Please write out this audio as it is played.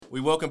We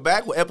welcome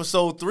back with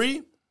episode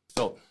 3.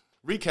 So,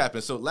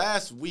 recapping. So,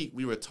 last week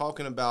we were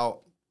talking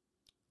about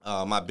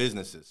my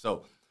businesses.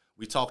 So,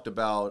 we talked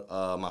about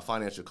my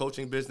financial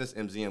coaching business,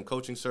 MZM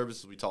Coaching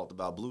Services. We talked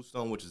about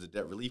Bluestone, which is a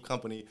debt relief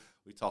company.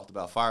 We talked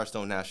about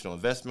Firestone National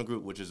Investment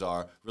Group, which is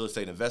our real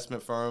estate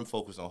investment firm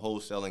focused on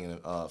wholesaling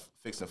and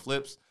fix and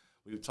flips.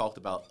 We talked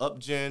about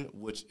UpGen,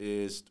 which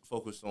is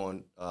focused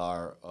on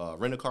our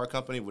rent-a-car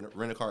company,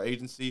 rent-a-car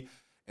agency.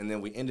 And then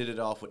we ended it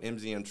off with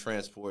MZM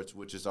Transports,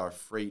 which is our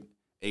freight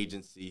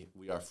agency.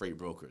 We are freight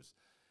brokers.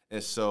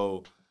 And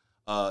so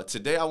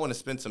today I want to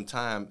spend some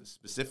time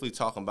specifically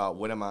talking about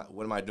what am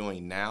I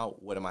doing now?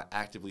 What am I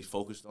actively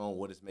focused on?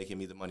 What is making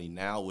me the money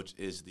now, which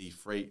is the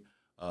freight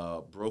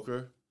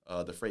broker,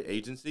 the freight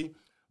agency.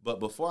 But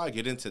before I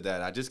get into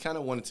that, I just kind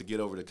of wanted to get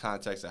over the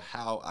context of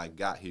how I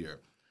got here.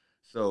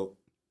 So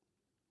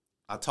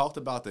I talked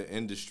about the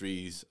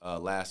industries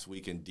last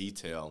week in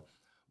detail,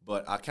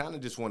 but I kind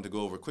of just wanted to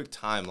go over a quick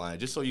timeline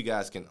just so you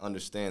guys can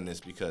understand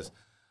this, because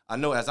I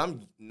know as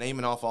I'm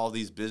naming off all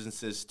these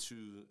businesses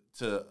to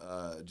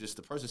just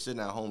the person sitting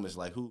at home is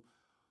like,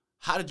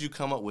 how did you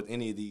come up with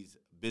any of these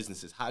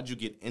businesses? How did you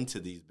get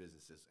into these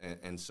businesses?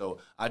 And so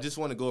I just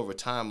want to go over a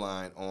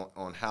timeline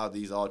on how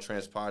these all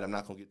transpired. I'm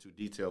not going to get too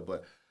detailed,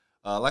 but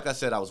like I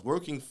said, I was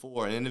working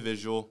for an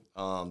individual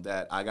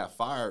that I got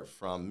fired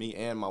from, me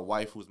and my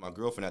wife, who was my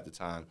girlfriend at the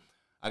time,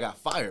 I got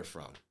fired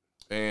from.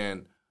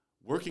 And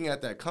working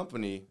at that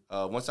company,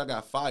 once I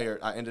got fired,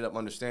 I ended up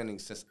understanding,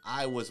 since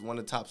I was one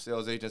of the top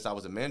sales agents, I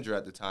was a manager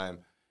at the time,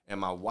 and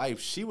my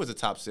wife, she was a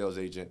top sales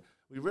agent,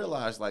 we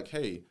realized, like,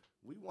 hey,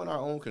 we want our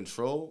own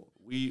control.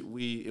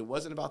 It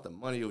wasn't about the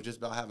money. It was just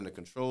about having the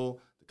control,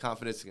 the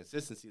confidence, and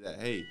consistency that,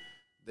 hey,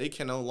 they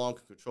can no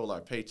longer control our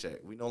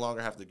paycheck. We no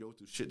longer have to go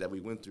through shit that we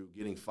went through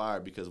getting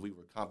fired because we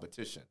were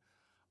competition.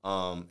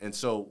 And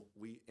so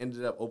we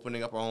ended up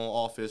opening up our own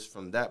office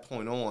from that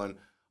point on,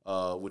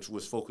 which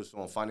was focused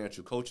on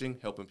financial coaching,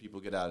 helping people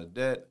get out of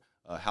debt,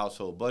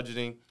 household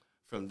budgeting.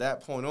 From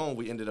that point on,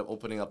 we ended up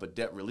opening up a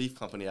debt relief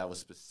company that was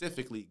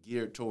specifically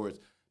geared towards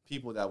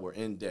people that were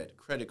in debt,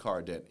 credit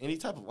card debt, any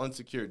type of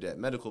unsecured debt,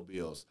 medical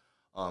bills,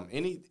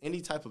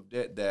 any type of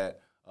debt that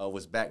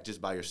was backed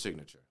just by your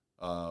signature.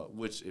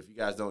 Which, if you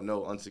guys don't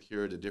know,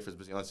 unsecured, the difference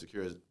between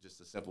unsecured is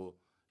just a simple,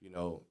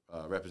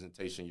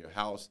 representation. Your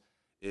house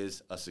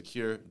is a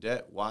secure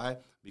debt. Why?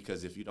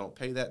 Because if you don't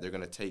pay that, they're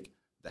going to take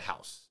the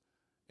house.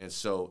 And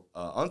so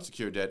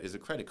unsecured debt is a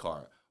credit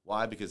card.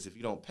 Why? Because if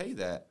you don't pay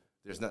that,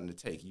 there's nothing to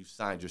take. You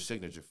signed your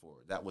signature for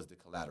it. That was the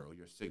collateral,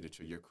 your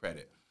signature, your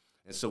credit.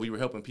 And so we were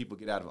helping people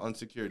get out of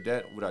unsecured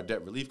debt with our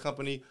debt relief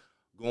company,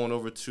 going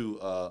over to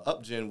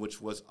UpGen,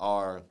 which was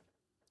our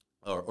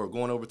or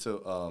going over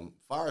to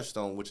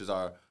Firestone, which is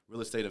our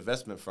real estate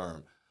investment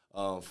firm.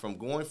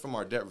 From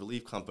our debt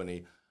relief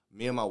company,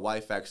 me and my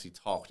wife actually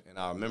talked, and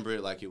I remember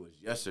it like it was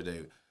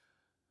yesterday.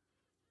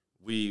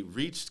 We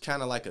reached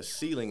kind of like a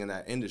ceiling in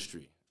that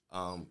industry.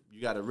 You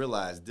got to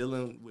realize,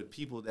 dealing with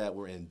people that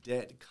were in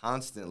debt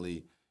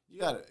constantly,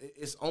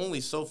 it's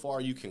only so far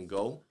you can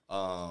go.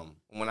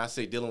 When I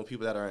say dealing with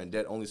people that are in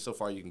debt, only so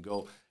far you can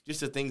go. Just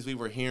the things we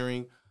were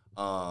hearing,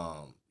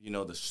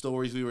 the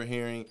stories we were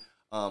hearing,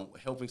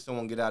 helping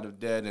someone get out of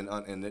debt,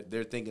 and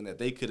they're thinking that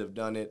they could have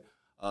done it.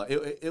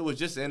 It was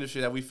just an industry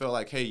that we felt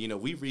like, hey,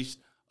 we've reached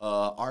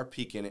our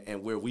peak in it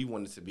and where we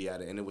wanted to be at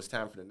it, and it was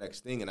time for the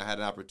next thing. And I had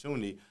an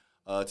opportunity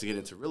to get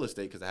into real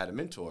estate because I had a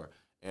mentor.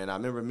 And I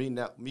remember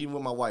meeting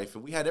with my wife,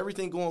 and we had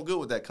everything going good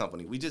with that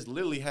company. We just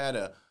literally had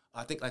a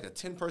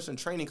 10-person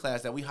training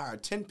class that we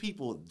hired 10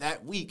 people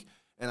that week.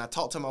 And I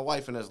talked to my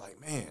wife, and I was like,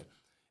 man,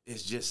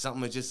 it's just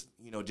something that's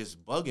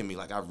just bugging me.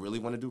 Like, I really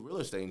want to do real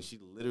estate. And she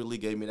literally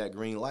gave me that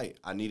green light.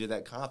 I needed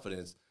that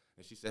confidence.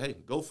 And she said, hey,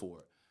 go for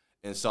it.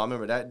 And so I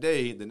remember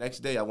the next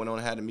day, I went on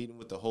and had a meeting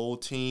with the whole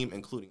team,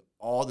 including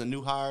all the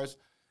new hires,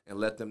 and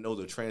let them know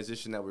the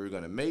transition that we were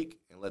going to make,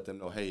 and let them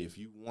know, hey, if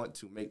you want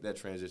to make that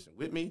transition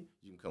with me,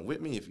 you can come with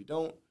me. If you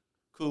don't,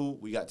 cool.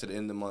 We got to the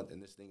end of the month,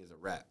 and this thing is a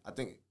wrap. I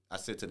think I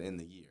said to the end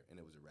of the year, and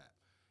it was a wrap.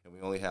 And we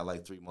only had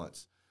like 3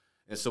 months.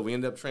 And so we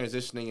ended up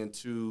transitioning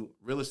into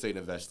real estate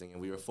investing, and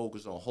we were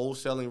focused on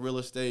wholesaling real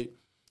estate,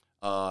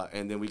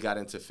 and then we got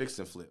into fix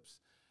and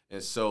flips.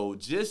 And so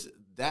just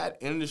that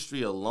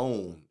industry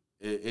alone,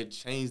 it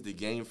changed the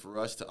game for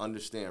us to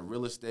understand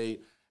real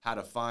estate, how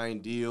to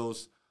find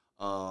deals,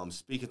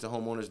 speaking to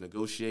homeowners,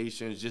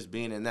 negotiations, just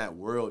being in that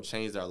world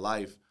changed our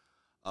life.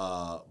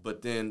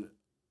 But then,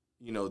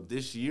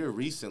 this year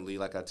recently,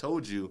 like I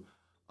told you,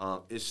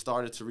 it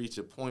started to reach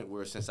a point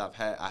where, since I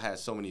had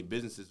so many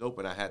businesses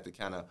open, I had to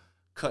kind of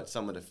cut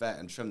some of the fat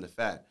and trim the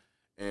fat.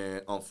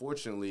 And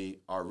unfortunately,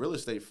 our real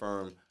estate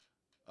firm,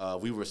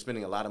 we were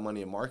spending a lot of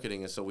money in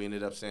marketing, and so we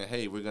ended up saying,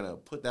 hey, we're going to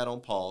put that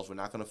on pause. We're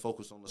not going to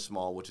focus on the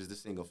small, which is the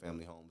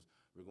single-family homes.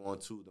 We're going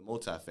to the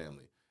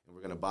multifamily, and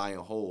we're going to buy and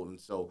hold. And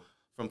so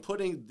from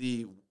putting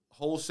the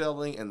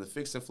wholesaling and the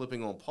fix and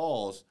flipping on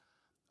pause,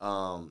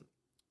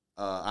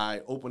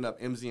 I opened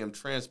up MZM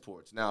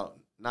Transports. Now,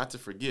 not to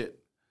forget,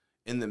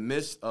 in the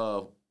midst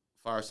of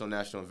Firestone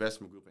National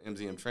Investment Group and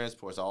MZM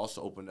Transports, I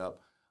also opened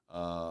up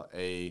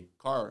a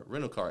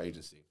rental car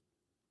agency.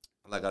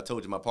 Like I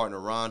told you, my partner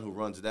Ron, who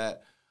runs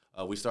that,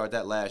 we started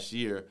that last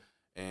year,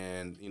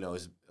 and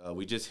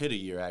we just hit a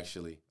year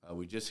actually.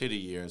 We just hit a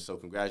year, and so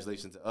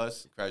congratulations to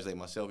us. Congratulate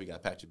myself. You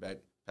got to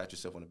pat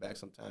yourself on the back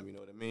sometime. You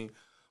know what I mean?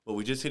 But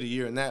we just hit a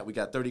year in that. We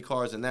got 30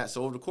 cars in that.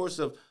 So over the course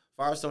of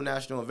Firestone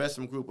National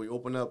Investment Group, we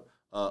open up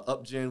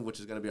UpGen, which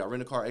is going to be our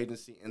rent-a-car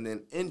agency, and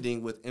then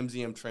ending with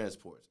MZM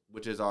Transports,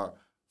 which is our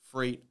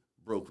freight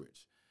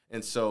brokerage.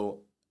 And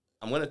so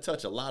I'm going to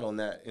touch a lot on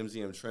that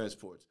MZM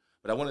Transports,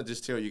 but I want to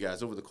just tell you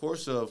guys, over the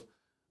course of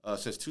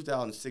since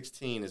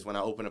 2016 is when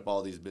I opened up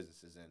all these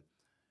businesses, and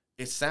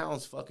it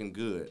sounds fucking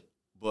good,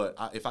 but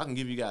if I can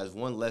give you guys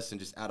one lesson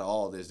just out of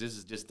all this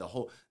is just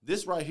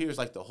this right here is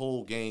like the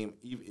whole game.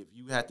 If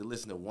you had to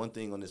listen to one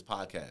thing on this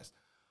podcast,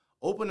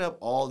 open up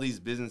all these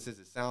businesses,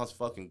 it sounds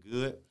fucking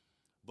good,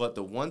 but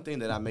the one thing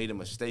that I made a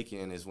mistake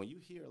in is when you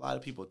hear a lot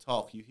of people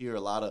talk, you hear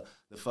a lot of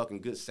the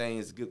fucking good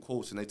sayings, good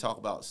quotes, and they talk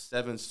about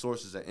 7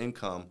 sources of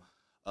income.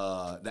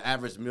 The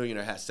average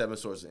millionaire has 7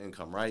 sources of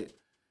income, right?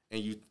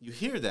 And you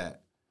hear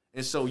that.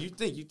 And so you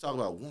talk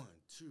about 1,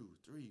 2,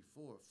 3,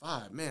 4,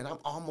 5. Man, I'm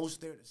almost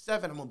there to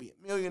 7. I'm going to be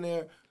a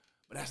millionaire.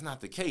 But that's not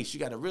the case. You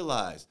got to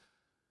realize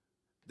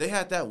they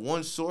had that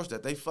one source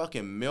that they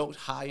fucking milked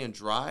high and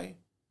dry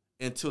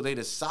until they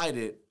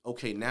decided,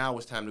 okay, now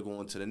it's time to go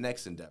on to the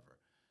next endeavor.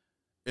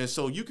 And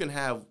so you can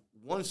have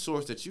one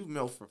source that you've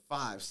milked for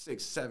 5,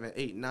 6, 7,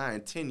 8,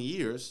 9, 10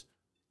 years,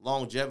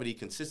 longevity,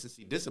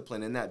 consistency,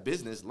 discipline in that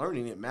business,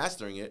 learning it,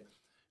 mastering it.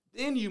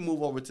 Then you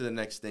move over to the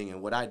next thing.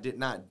 And what I did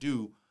not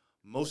do,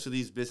 most of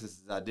these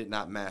businesses I did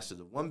not master.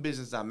 The one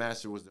business I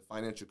mastered was the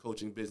financial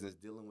coaching business,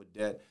 dealing with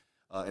debt,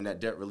 and that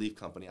debt relief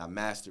company I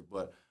mastered.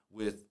 But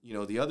with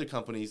the other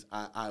companies,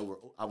 I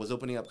was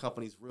opening up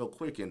companies real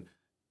quick, and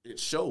it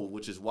showed,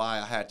 which is why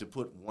I had to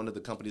put one of the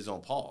companies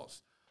on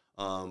pause.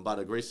 By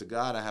the grace of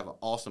God, I have an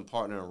awesome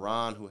partner in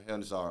Ron who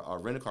handles our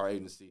rent-a-car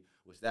agency,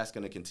 which that's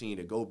going to continue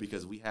to go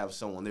because we have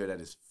someone there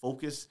that is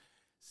focused,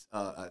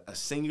 a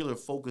singular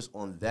focus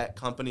on that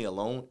company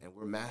alone, and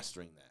we're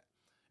mastering that.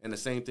 And the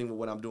same thing with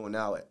what I'm doing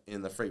now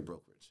in the freight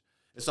brokerage.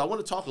 And so I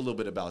want to talk a little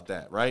bit about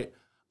that, right?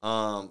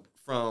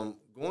 From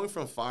going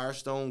from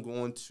Firestone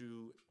going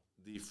to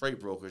the freight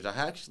brokerage,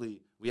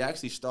 we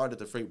actually started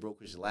the freight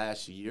brokerage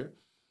last year,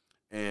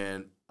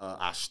 and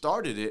I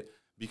started it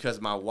because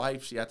my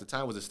wife, she at the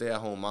time was a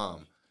stay-at-home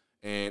mom,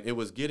 and it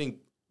was getting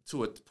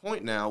to a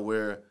point now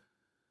where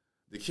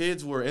the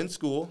kids were in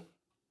school.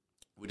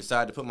 We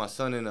decided to put my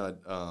son in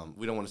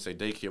we don't want to say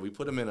daycare, we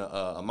put him in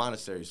a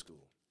Montessori school.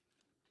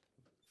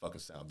 Fucking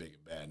sound big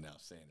and bad now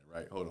saying it,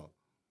 right? Hold on.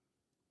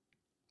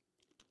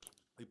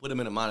 We put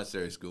him in a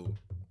Montessori school.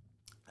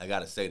 I got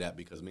to say that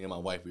because me and my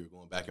wife, we were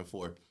going back and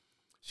forth.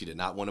 She did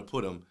not want to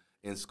put him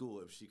in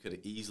school if she could have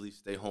easily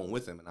stay home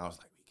with him. And I was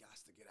like, we got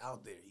to get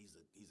out there. He's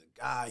a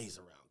guy. He's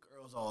around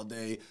girls all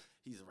day.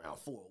 He's around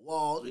 4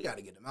 walls. We got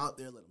to get him out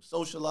there, let him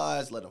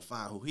socialize, let him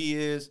find who he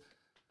is.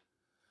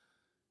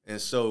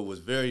 And so it was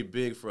very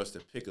big for us to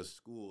pick a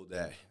school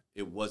that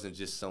it wasn't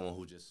just someone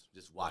who just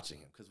watching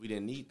him, because we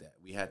didn't need that.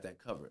 We had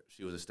that covered.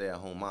 She was a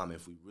stay-at-home mom.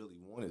 If we really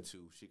wanted to,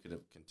 she could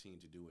have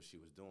continued to do what she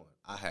was doing.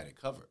 I had it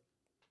covered.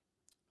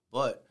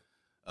 But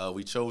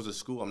we chose a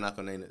school. I'm not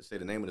going to say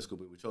the name of the school,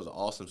 but we chose an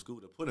awesome school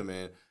to put him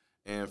in.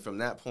 And from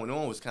that point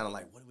on, it was kind of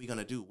like, what are we going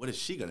to do? What is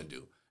she going to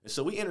do? And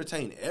so we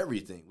entertained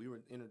everything. We were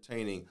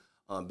entertaining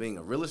being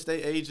a real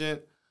estate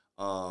agent,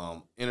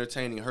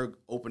 entertaining her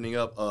opening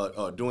up,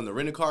 doing the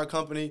rent-a-car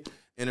company,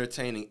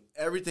 entertaining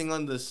everything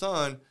under the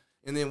sun.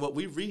 And then what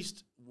we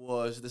reached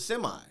was the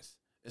semis.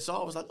 And so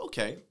I was like,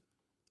 okay.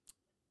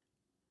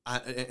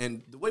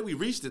 And the way we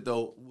reached it,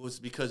 though,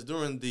 was because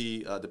during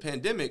the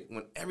pandemic,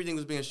 when everything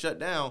was being shut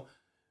down,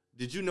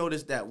 did you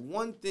notice that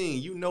one thing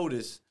you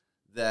noticed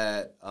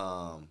that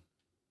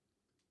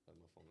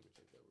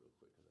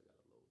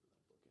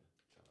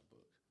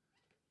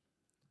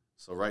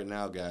So right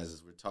now, guys,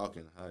 as we're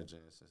talking, hi, Jan,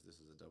 since this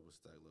is a double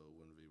stack load,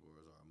 wouldn't be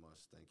words are a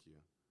must. Thank you.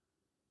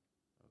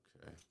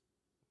 Okay.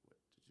 What,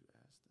 did you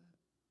ask that?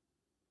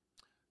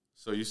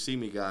 So you see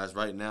me, guys,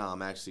 right now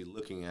I'm actually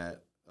looking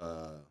at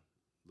an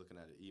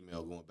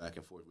email going back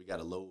and forth. We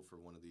got a load for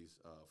one of these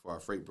for our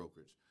freight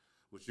brokerage,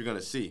 which you're going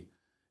to see.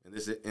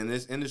 In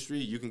this industry,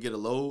 you can get a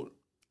load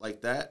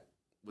like that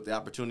with the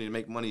opportunity to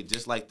make money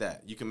just like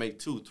that. You can make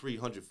 $200,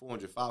 $300,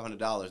 $400,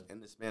 $500 in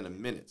the span of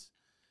minutes.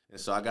 And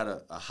so I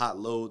got a hot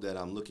load that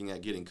I'm looking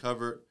at getting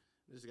covered.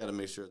 I just got to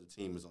make sure the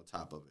team is on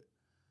top of it.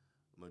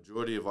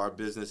 Majority of our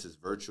business is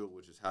virtual,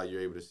 which is how you're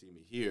able to see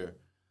me here.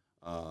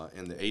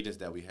 And the agents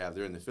that we have,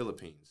 they're in the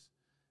Philippines.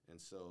 And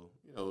so,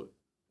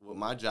 what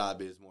my job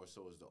is more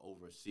so is to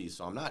oversee.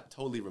 So I'm not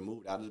totally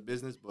removed out of the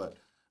business, but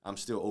I'm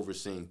still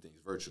overseeing things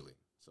virtually.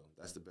 So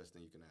that's the best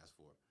thing you can ask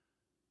for.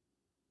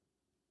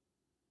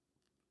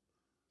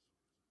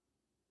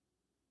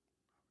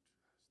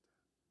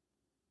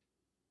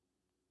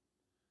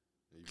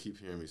 You keep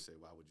hearing me say,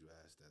 "Why would you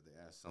ask that?" They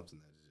ask something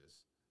that is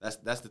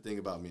just that's the thing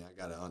about me. I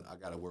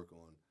gotta work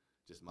on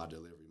just my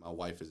delivery. My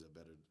wife is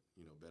better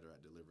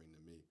at delivering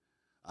than me.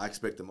 I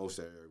expect the most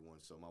out of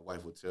everyone, so my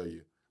wife will tell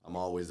you I'm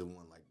always the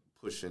one like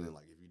pushing and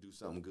like if you do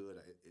something good,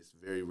 it's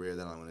very rare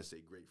that I'm going to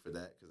say great for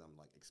that because I'm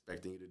like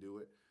expecting you to do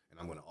it, and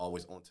I'm going to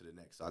always on to the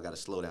next. So I got to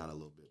slow down a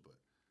little bit. But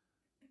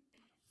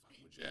why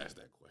would you ask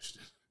that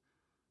question?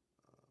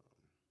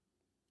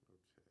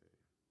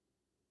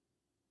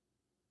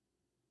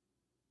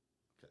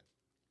 Okay,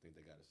 I think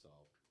they got it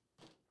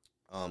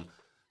solved.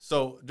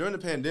 So during the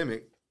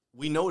pandemic,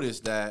 we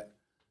noticed that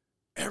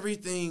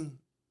everything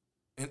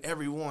and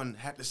everyone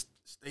had to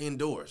stay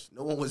indoors.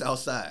 No one was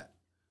outside.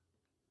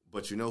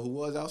 But you know who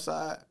was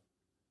outside?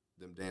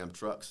 Them damn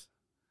trucks.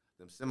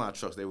 Them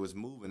semi-trucks, they was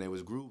moving, they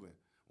was grooving.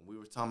 When we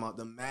were talking about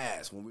the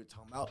masks, when we were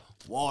talking about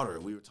water,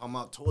 we were talking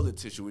about toilet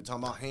tissue, we were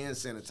talking about hand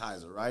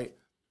sanitizer, right?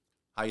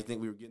 How you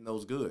think we were getting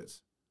those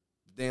goods?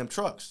 The damn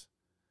trucks.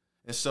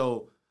 And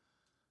so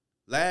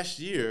last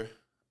year,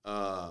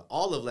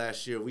 all of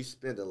last year, we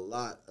spent a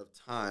lot of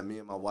time, me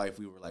and my wife,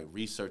 we were like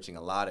researching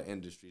a lot of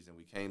industries, and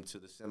we came to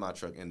the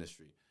semi-truck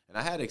industry. And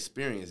I had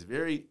experience,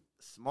 very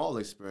small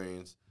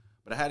experience,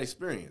 but I had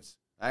experience.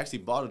 I actually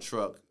bought a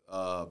truck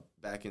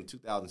back in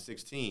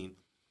 2016,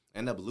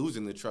 ended up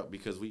losing the truck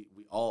because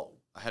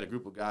I had a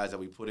group of guys that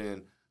we put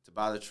in to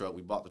buy the truck.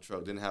 We bought the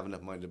truck, didn't have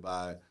enough money to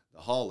buy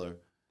the hauler,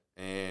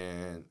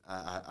 and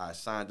I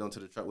signed onto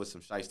the truck with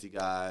some shiesty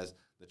guys.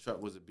 The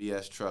truck was a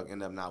BS truck,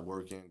 ended up not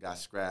working, got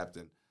scrapped,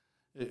 and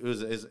it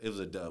was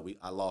a dud.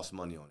 I lost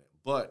money on it.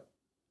 But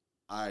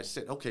I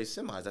said, okay,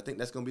 semis, I think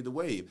that's going to be the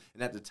wave.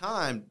 And at the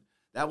time,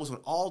 that was when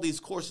all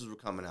these courses were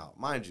coming out,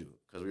 mind you,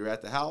 because we were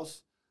at the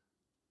house.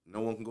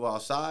 No one can go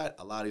outside.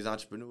 A lot of these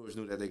entrepreneurs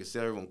knew that they could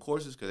sell everyone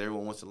courses because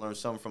everyone wants to learn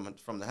something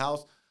from the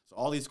house. So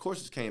all these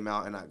courses came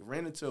out, and I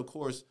ran into a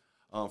course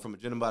from a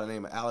gentleman by the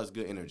name of Alex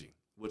Good Energy,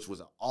 which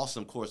was an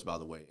awesome course, by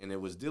the way, and it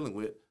was dealing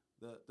with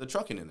the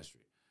trucking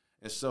industry.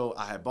 And so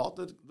I had bought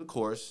the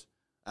course.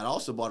 I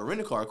also bought a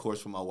rent-a-car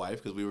course for my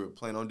wife because we were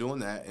planning on doing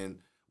that, and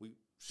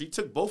she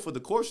took both of the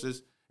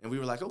courses, and we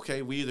were like,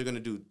 okay, we either going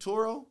to do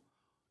Turo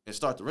and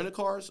start the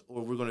rent-a-cars,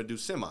 or we're going to do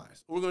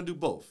semis, or we're going to do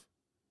both.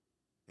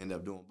 End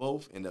up doing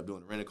both. End up doing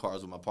the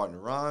rent-a-cars with my partner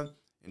Ron,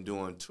 and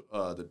doing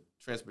the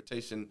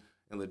transportation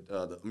and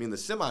the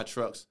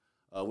semi-trucks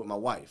with my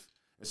wife.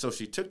 And so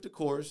she took the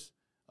course,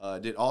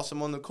 did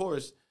awesome on the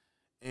course,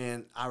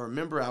 and I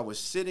remember I was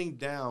sitting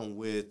down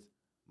with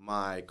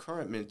my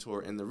current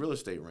mentor in the real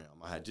estate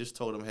realm. I had just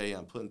told him, hey,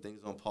 I'm putting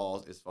things on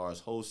pause as far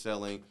as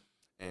wholesaling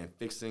and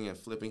fixing and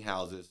flipping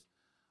houses.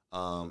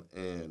 Or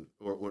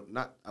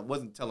not, I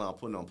wasn't telling him I'm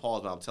putting it on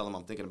pause, but I'm telling him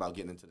I'm thinking about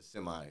getting into the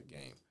semi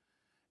game.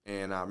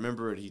 And I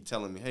remember he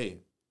telling me, hey,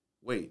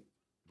 wait,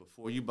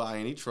 before you buy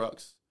any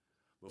trucks,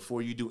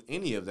 before you do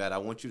any of that, I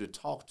want you to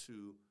talk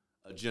to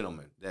a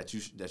gentleman that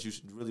you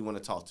should really want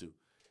to talk to.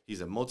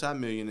 He's a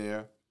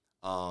multimillionaire.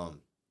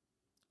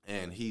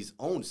 And he's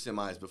owned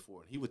semis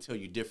before, and he would tell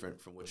you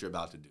different from what you're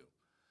about to do.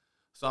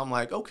 So I'm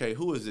like, okay,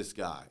 who is this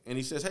guy? And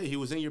he says, hey, he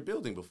was in your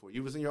building before. He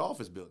was in your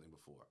office building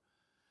before.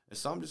 And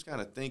so I'm just kind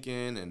of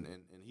thinking, and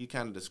he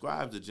kind of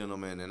describes the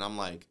gentleman, and I'm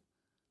like,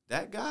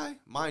 that guy?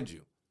 Mind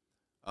you,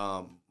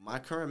 my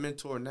current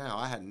mentor now,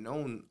 I had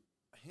known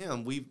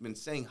him. We've been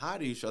saying hi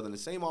to each other in the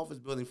same office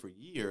building for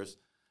years,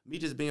 me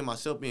just being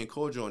myself, being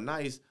cordial and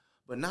nice,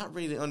 but not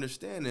really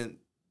understanding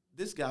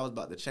this guy was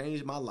about to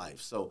change my life.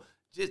 So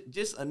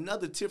just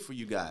another tip for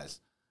you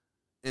guys.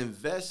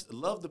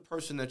 Love the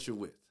person that you're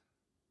with.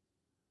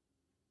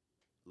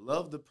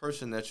 Love the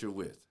person that you're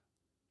with.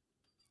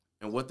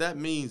 And what that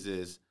means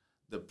is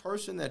the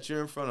person that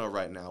you're in front of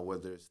right now,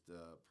 whether it's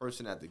the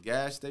person at the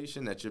gas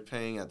station that you're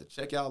paying at the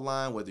checkout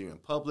line, whether you're in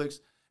Publix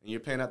and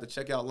you're paying at the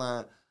checkout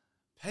line,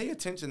 pay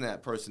attention to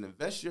that person.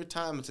 Invest your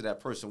time into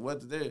that person,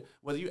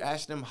 whether you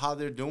ask them how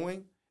they're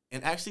doing,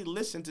 and actually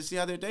listen to see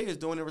how their day is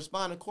doing and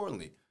respond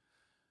accordingly.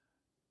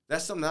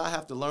 That's something that I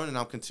have to learn, and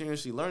I'm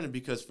continuously learning,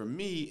 because for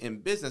me in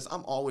business,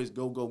 I'm always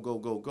go, go, go,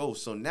 go, go.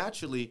 So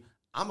naturally,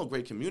 I'm a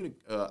great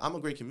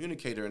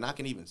communicator, and I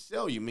can even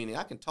sell you, meaning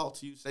I can talk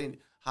to you, say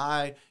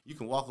hi. You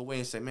can walk away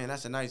and say, man,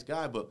 that's a nice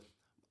guy, but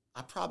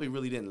I probably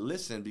really didn't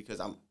listen because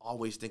I'm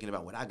always thinking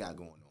about what I got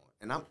going on,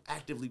 and I'm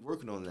actively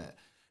working on that.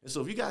 And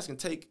so if you guys can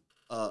take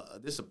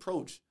this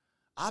approach,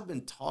 I've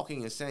been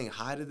talking and saying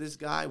hi to this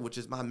guy, which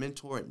is my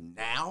mentor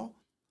now,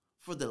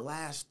 for the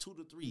last 2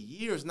 to 3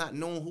 years, not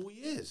knowing who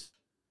he is.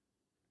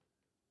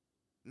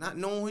 Not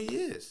knowing who he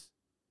is.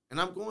 And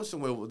I'm going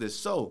somewhere with this.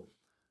 So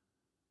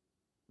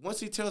once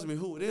he tells me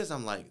who it is,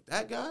 I'm like,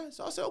 that guy?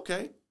 So I said,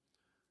 okay,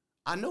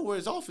 I know where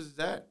his office is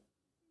at.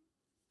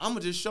 I'm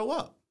going to just show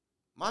up.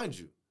 Mind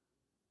you,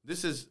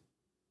 this is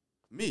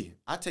me.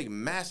 I take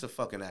massive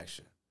fucking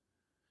action.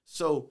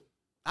 So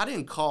I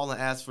didn't call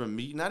and ask for a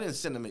meeting. I didn't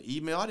send him an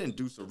email. I didn't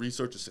do some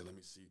research and say, let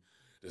me see,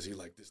 does he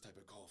like this type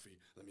of coffee?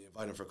 Let me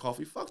invite him for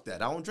coffee. Fuck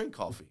that. I don't drink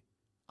coffee.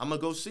 I'm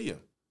going to go see him.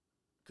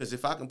 Because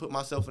if I can put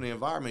myself in the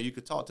environment, you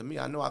could talk to me,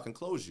 I know I can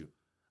close you.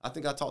 I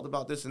think I talked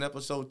about this in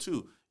episode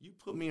 2. You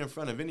put me in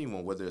front of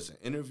anyone, whether it's an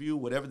interview,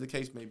 whatever the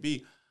case may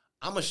be,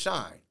 I'm a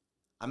shine.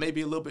 I may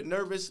be a little bit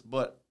nervous,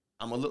 but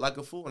I'm going to look like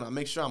a fool, and I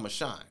make sure I'm a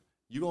shine.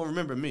 You're going to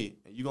remember me,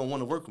 and you're going to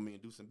want to work with me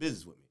and do some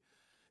business with me.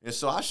 And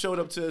so I showed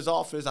up to his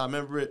office. I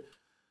remember it.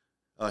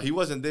 He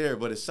wasn't there,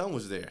 but his son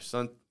was there.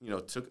 Son,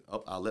 took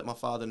up. I let my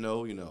father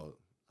know.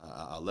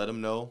 I let him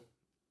know.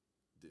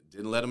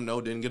 Didn't let him know.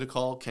 Didn't get a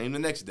call. Came the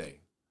next day.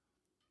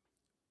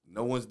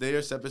 No one's there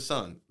except his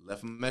son.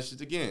 Left him a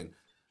message again.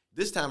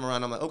 This time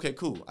around, I'm like, okay,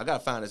 cool. I got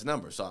to find his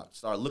number. So I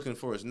started looking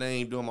for his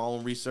name, doing my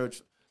own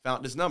research,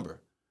 found this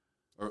number,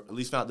 or at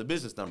least found the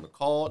business number.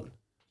 Called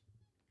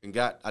and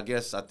got,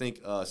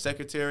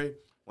 secretary.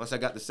 Once I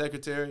got the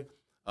secretary,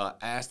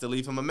 asked to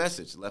leave him a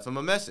message. Left him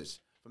a message.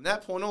 From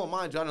that point on,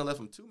 mind you, I done left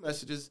him 2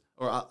 messages,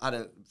 or I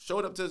done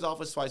showed up to his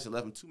office twice and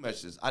left him 2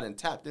 messages. I done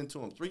tapped into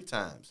him 3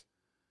 times.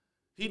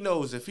 He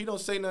knows if he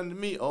don't say nothing to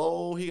me, he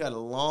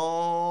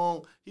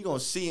going to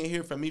see and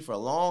hear from me for a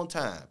long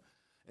time.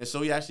 And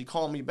so he actually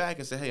called me back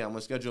and said, hey, I'm going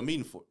to schedule a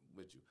meeting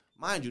with you.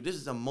 Mind you, this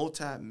is a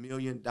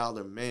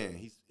multi-million-dollar man.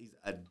 He's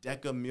a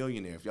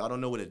deca-millionaire. If y'all don't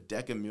know what a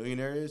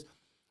deca-millionaire is,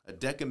 a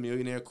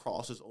deca-millionaire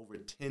crosses over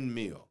 10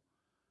 mil.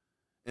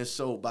 And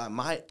so by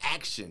my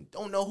action,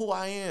 don't know who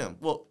I am.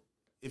 Well,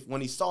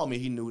 when he saw me,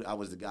 he knew I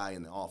was the guy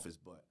in the office,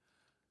 but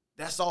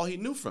that's all he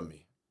knew from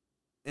me.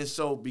 And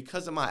so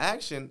because of my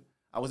action,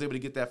 I was able to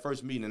get that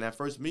first meeting. And that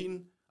first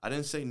meeting, I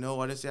didn't say no.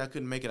 I didn't say I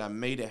couldn't make it. I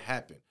made it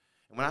happen.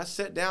 And when I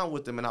sat down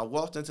with him and I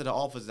walked into the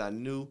office, I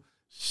knew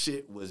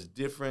shit was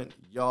different.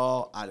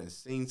 Y'all, I done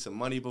seen some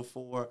money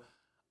before.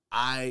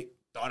 I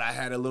thought I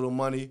had a little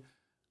money.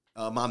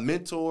 My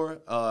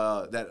mentor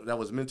that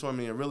was mentoring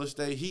me in real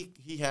estate,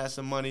 he had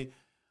some money.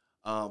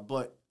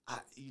 But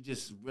you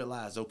just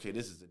realize, okay,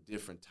 this is a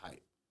different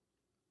type.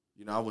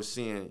 I was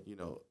seeing,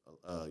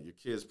 your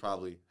kids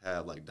probably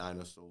have like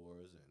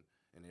dinosaurs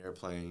and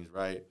airplanes,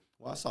 right?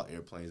 Well, I saw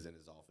airplanes in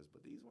his office,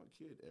 but these weren't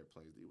kid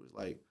airplanes. These was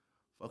like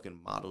fucking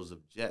models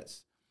of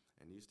jets.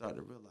 And you start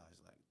to realize,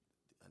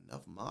 like,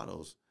 enough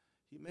models,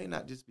 he may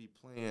not just be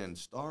playing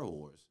Star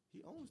Wars.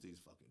 He owns these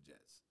fucking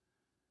jets.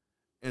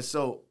 And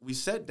so we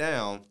sat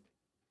down,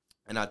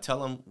 and I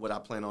tell him what I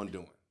plan on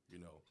doing.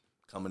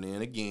 Coming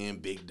in again,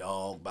 big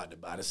dog, about to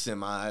buy the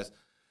semis.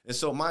 And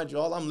so, mind you,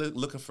 all I'm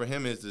looking for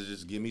him is to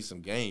just give me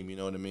some game, you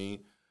know what I mean?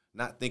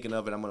 Not thinking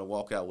of it, I'm going to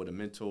walk out with a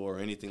mentor or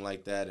anything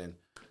like that. And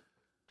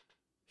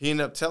he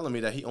ended up telling me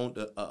that he owned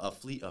a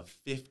fleet of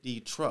 50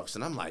 trucks.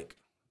 And I'm like,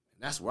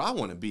 that's where I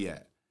want to be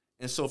at.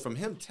 And so from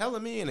him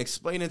telling me and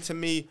explaining to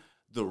me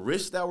the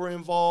risks that were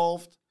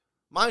involved,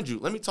 mind you,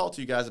 let me talk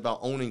to you guys about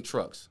owning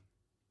trucks.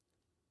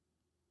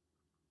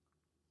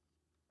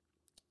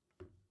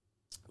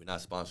 We're not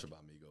sponsored by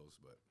Migos,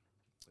 but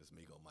it's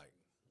Migo Mike.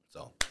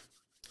 So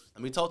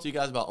let me talk to you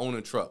guys about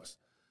owning trucks.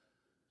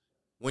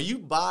 When you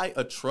buy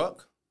a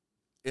truck,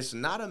 it's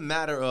not a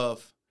matter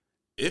of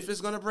if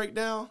it's going to break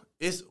down.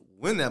 It's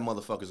when that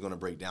motherfucker is going to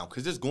break down,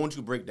 because it's going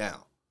to break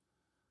down.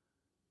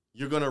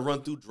 You're going to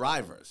run through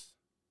drivers.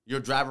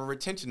 Your driver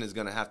retention is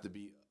going to have to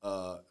be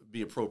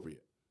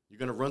appropriate. You're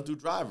going to run through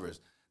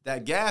drivers.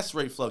 That gas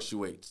rate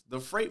fluctuates. The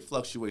freight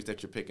fluctuates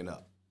that you're picking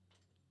up.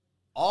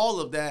 All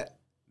of that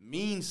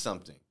means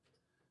something.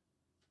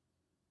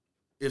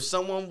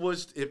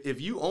 If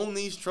you own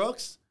these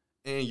trucks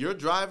and your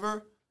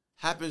driver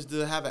happens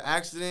to have an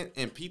accident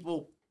and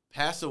people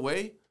pass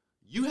away,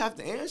 you have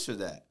to answer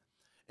that.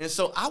 And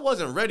so I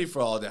wasn't ready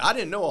for all that. I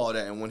didn't know all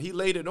that. And when he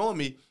laid it on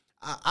me,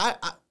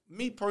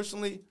 me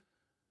personally,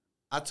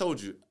 I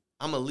told you,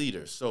 I'm a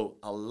leader. So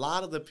a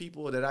lot of the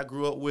people that I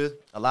grew up with,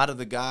 a lot of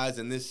the guys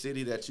in this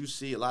city that you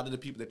see, a lot of the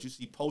people that you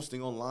see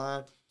posting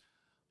online,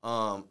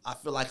 I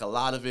feel like a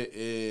lot of it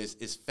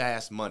is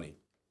fast money.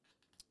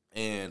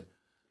 And,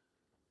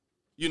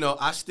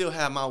 I still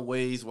have my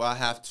ways where I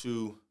have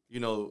to,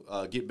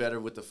 get better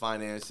with the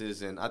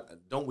finances, and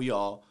don't we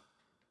all?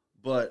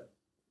 But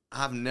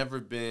I've never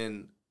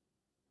been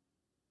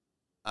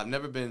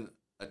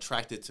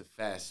attracted to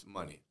fast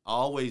money. I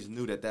always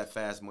knew that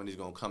fast money is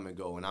going to come and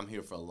go, and I'm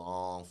here for a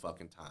long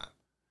fucking time.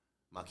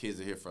 My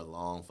kids are here for a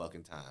long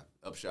fucking time.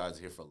 Upshire is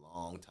here for a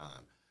long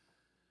time.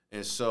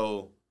 And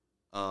so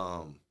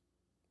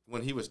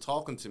when he was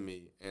talking to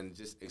me and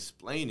just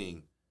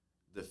explaining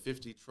the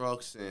 50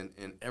 trucks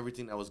and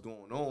everything that was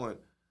going on,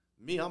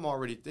 I'm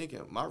already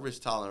thinking my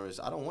risk tolerance,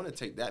 I don't want to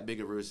take that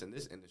big a risk in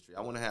this industry.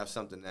 I want to have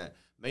something that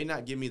may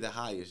not give me the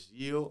highest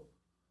yield,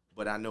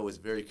 but I know it's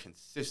very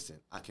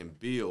consistent. I can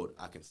build,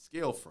 I can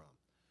scale from.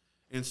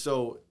 And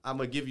so I'm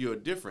going to give you a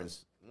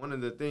difference. One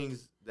of the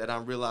things that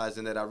I'm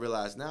realizing that I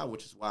realize now,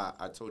 which is why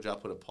I told you I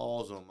put a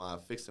pause on my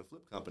fix and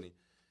flip company,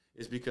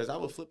 is because I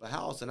would flip a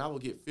house and I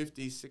would get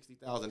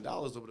 $50,000,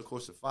 $60,000 over the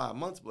course of 5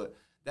 months, but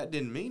that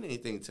didn't mean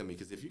anything to me,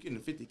 because if you're getting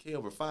 $50K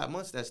over 5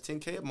 months, that's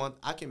 $10K a month.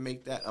 I can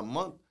make that a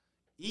month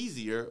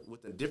easier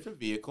with a different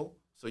vehicle.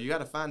 So you got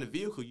to find the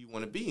vehicle you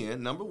want to be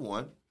in, number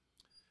one.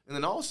 And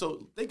then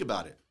also think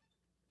about it.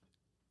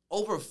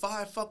 Over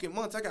 5 fucking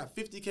months, I got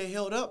 $50K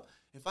held up.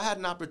 If I had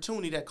an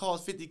opportunity that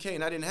cost $50K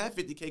and I didn't have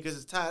 $50K because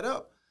it's tied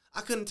up,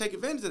 I couldn't take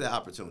advantage of that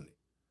opportunity.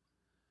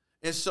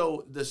 And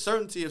so the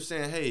certainty of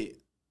saying, hey,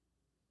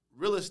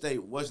 real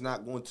estate was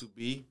not going to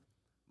be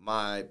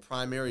my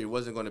primary, it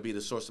wasn't going to be the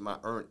source of my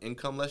earned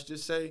income, let's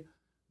just say,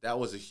 that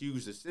was a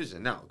huge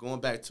decision. Now, going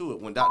back to it,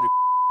 when Dr.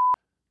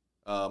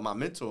 my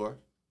mentor,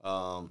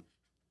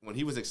 when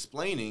he was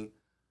explaining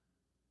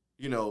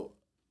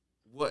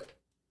what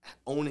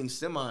owning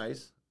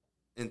semis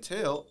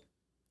entailed,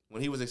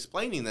 when he was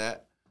explaining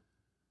that,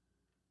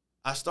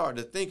 I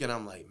started to think, and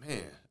I'm like,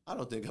 man, I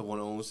don't think I want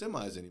to own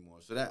semis anymore.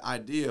 So that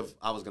idea of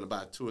I was going to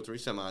buy 2 or 3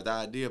 semis, the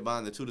idea of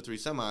buying the 2 to 3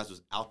 semis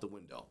was out the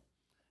window.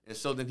 And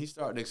so then he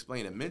started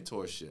explaining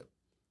mentorship.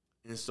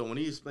 And so when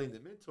he explained the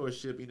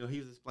mentorship, he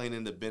was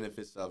explaining the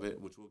benefits of it,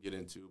 which we'll get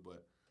into.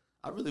 But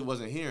I really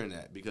wasn't hearing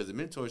that because the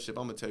mentorship,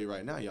 I'm going to tell you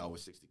right now, y'all,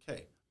 was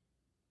 $60K.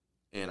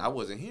 And I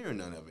wasn't hearing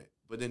none of it.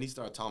 But then he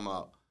started talking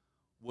about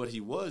what he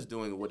was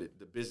doing,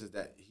 the business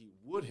that he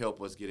would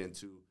help us get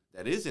into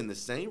that is in the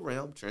same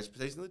realm,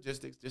 transportation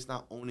logistics, just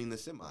not owning the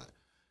semi.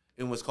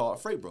 It was called a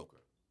freight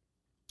broker.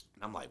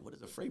 And I'm like, what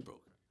is a freight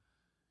broker?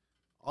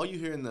 All you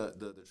hear in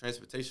the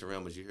transportation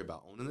realm is you hear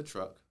about owning the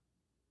truck,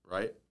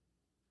 right?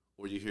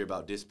 Or you hear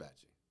about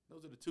dispatching.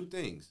 Those are the 2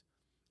 things.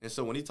 And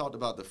so when he talked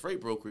about the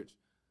freight brokerage,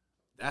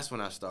 that's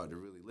when I started to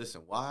really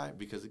listen. Why?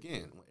 Because,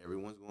 again, when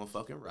everyone's going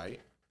fucking right,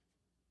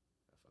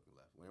 I fucking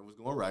left. When everyone's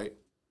going right,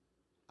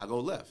 I go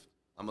left.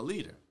 I'm a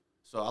leader.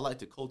 So I like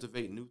to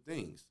cultivate new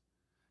things.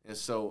 And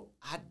so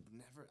I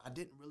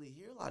didn't really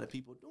hear a lot of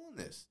people doing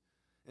this.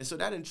 And so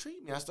that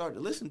intrigued me. I started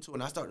to listen to it,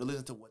 and I started to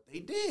listen to what they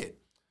did.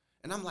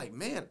 And I'm like,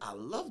 man, I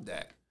love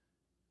that.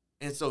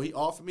 And so he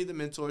offered me the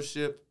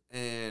mentorship.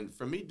 And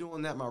for me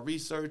doing that, my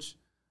research,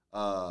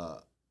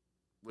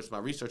 which my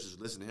researchers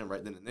listened to him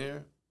right then and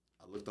there,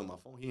 I looked on my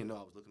phone. He didn't know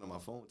I was looking on my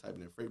phone,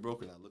 typing in freight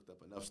broker, and I looked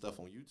up enough stuff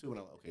on YouTube, and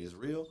I'm like, okay, it's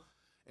real.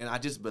 And I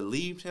just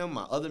believed him.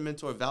 My other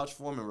mentor vouched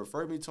for him and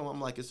referred me to him. I'm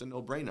like, it's a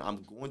no-brainer.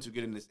 I'm going to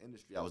get in this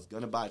industry. I was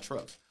going to buy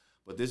trucks,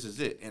 but this is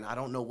it. And I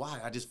don't know why.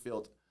 I just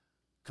felt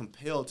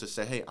compelled to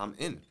say, hey, I'm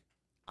in.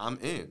 I'm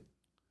in.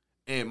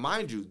 And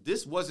mind you,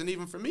 this wasn't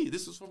even for me.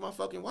 This was for my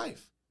fucking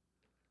wife.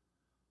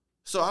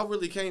 So I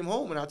really came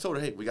home and I told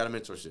her, hey, we got a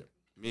mentorship,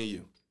 me and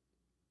you.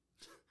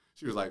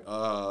 She was like,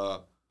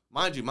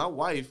 mind you, my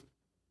wife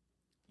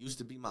used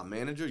to be my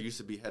manager, used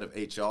to be head of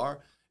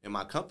HR in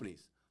my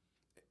companies.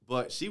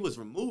 But she was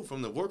removed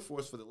from the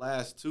workforce for the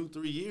last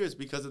 2-3 years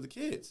because of the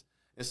kids.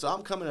 And so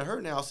I'm coming to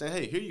her now saying,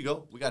 hey, here you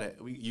go.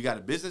 You got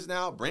a business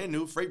now, brand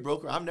new, freight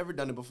broker. I've never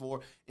done it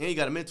before. And you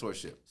got a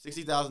mentorship,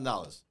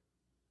 $60,000.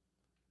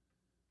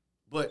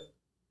 But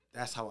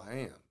that's how I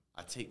am.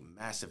 I take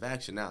massive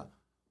action. Now,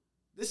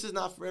 this is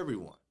not for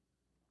everyone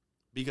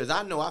because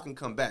I know I can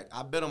come back.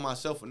 I bet on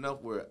myself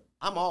enough where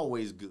I'm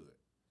always good.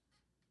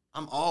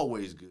 I'm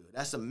always good.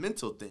 That's a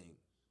mental thing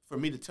for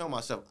me to tell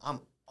myself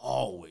I'm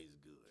always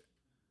good.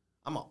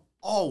 I'm going to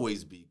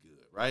always be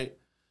good, right?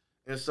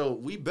 And so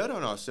we bet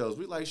on ourselves.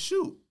 We like,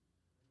 shoot,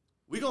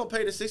 we going to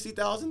pay the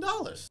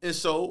 $60,000. And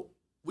so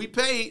we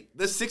paid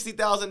the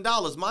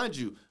 $60,000. Mind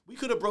you, we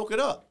could have broke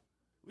it up.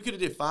 We could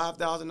have did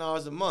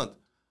 $5,000 a month.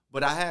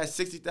 But I had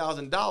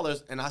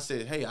 $60,000, and I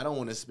said, hey, I don't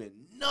want to spend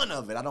none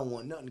of it. I don't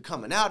want nothing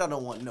coming out. I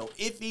don't want no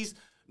iffies,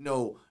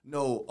 no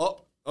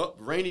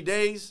rainy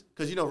days.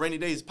 Because, rainy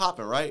days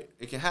popping, right?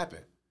 It can happen.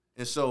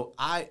 And so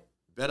I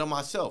bet on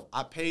myself.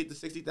 I paid the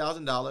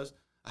 $60,000.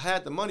 I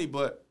had the money,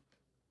 but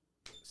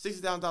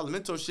 $60,000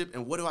 mentorship,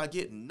 and what do I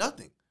get?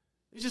 Nothing.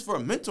 It's just for a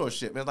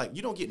mentorship, man. Like,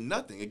 you don't get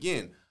nothing.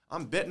 Again,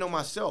 I'm betting on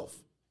myself.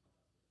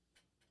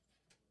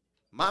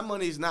 My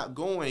money's not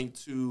going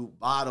to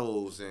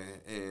bottles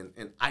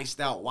and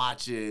iced out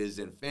watches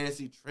and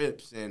fancy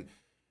trips and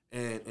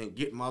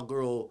get my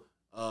girl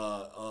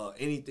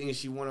anything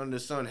she want under the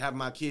sun, have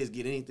my kids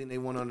get anything they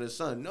want under the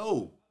sun.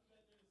 No.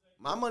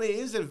 My money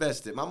is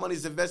invested. My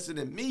money's invested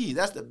in me.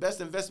 That's the best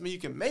investment you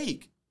can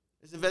make.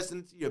 It's invested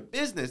into your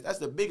business. That's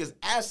the biggest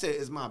asset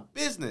is my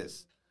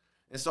business.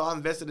 And so I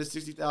invested in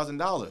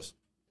 $60,000.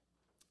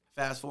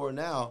 Fast forward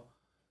now,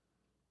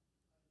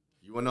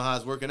 you want to know how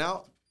it's working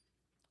out?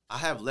 I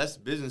have less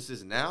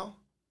businesses now,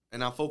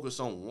 and I focus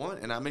on one,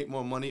 and I make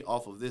more money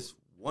off of this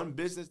one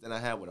business than I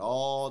had with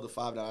all the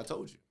 5 that I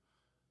told you.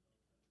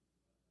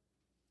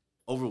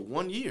 Over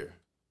 1 year.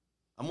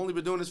 I'm only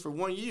been doing this for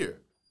 1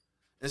 year.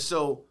 And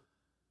so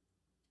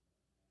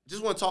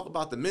just want to talk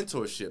about the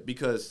mentorship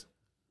because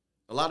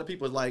a lot of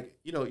people are like,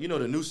 you know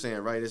the new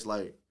saying, right? It's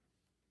like,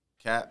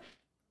 Cap,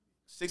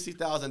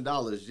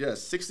 $60,000,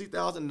 yes,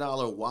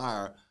 $60,000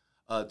 wire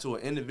to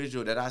an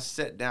individual that I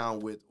sat down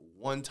with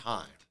one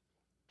time.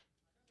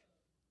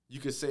 You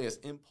could say it's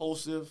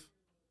impulsive.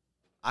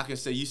 I can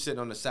say you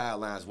sitting on the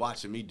sidelines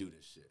watching me do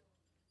this shit.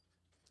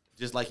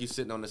 Just like you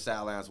sitting on the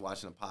sidelines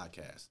watching a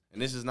podcast. And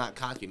this is not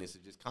cockiness,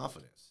 it's just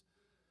confidence.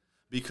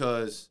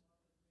 Because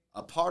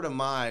a part of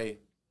my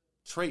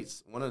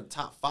traits, one of the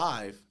top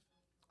 5,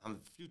 I'm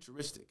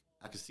futuristic.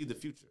 I can see the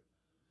future.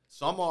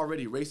 So I'm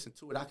already racing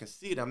to it. I can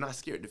see it. I'm not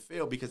scared to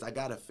fail because I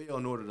got to fail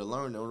in order to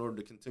learn, in order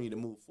to continue to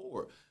move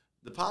forward.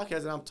 The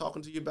podcast that I'm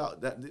talking to you about,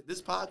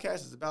 this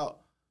podcast is about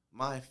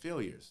my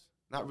failures.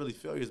 Not really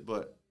failures,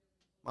 but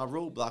my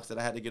roadblocks that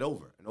I had to get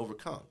over and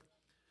overcome.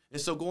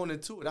 And so going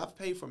into it, I've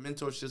paid for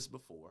mentorships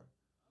before.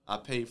 I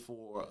paid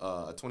for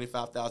a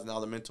 $25,000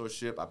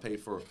 mentorship. I paid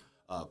for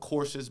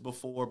courses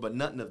before, but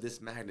nothing of this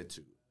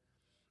magnitude.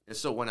 And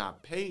so when I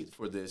paid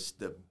for this,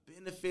 the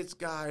benefits,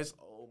 guys,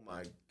 oh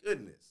my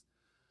goodness.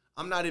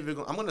 I'm not even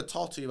going. I'm going to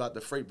talk to you about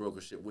the freight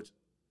broker shit, which,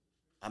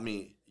 I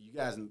mean, you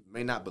guys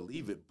may not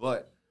believe it,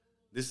 but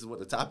this is what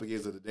the topic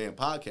is of the damn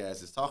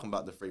podcast, is talking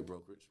about the freight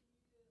brokerage.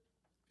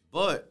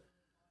 But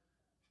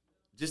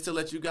just to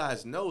let you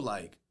guys know,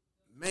 like,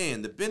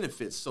 man, the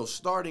benefits. So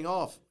starting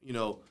off, you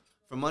know,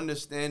 from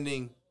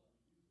understanding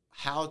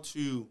how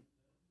to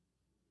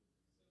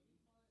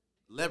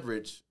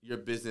leverage your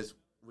business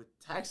with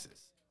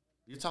taxes.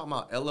 You're talking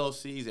about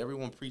LLCs.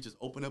 Everyone preaches,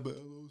 open up an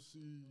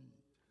LLC.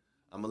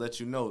 I'm going to let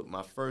you know,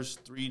 my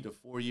first 3 to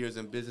 4 years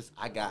in business,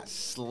 I got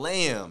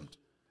slammed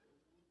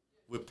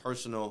with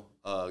personal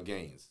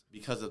gains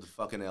because of the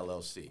fucking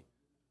LLC.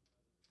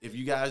 If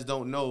you guys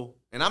don't know,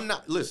 and I'm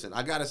not, listen,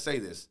 I got to say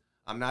this.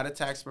 I'm not a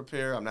tax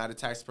preparer. I'm not a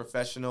tax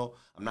professional.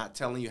 I'm not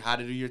telling you how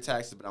to do your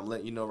taxes, but I'm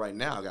letting you know right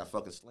now, I got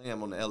fucking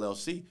slammed on the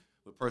LLC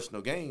with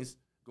personal gains.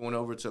 Going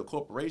over to a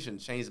corporation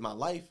changed my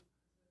life.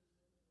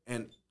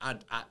 And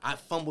I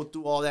fumbled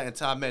through all that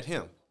until I met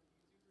him.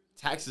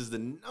 Tax is the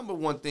number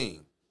one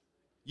thing.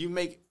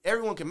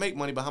 Everyone can make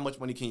money, but how much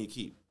money can you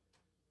keep?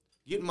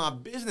 Getting my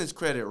business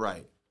credit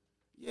right.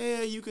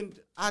 Yeah, you can.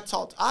 I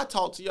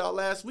talked to y'all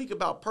last week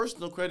about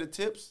personal credit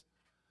tips,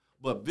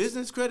 but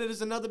business credit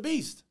is another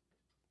beast.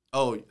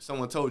 Oh,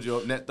 someone told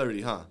you net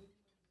 30, huh?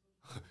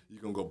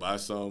 You're going to go buy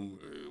some,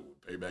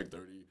 pay back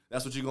 30.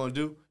 That's what you're going to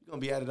do? You're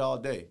going to be at it all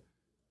day.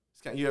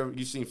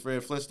 You seen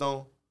Fred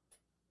Flintstone?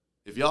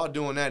 If y'all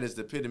doing that, it's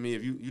the epitome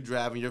of you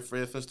driving your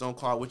Fred Flintstone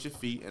car with your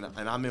feet, and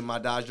I'm in my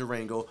Dodge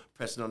Durango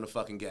pressing on the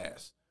fucking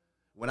gas.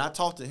 When I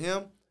talk to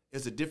him,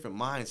 it's a different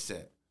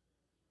mindset.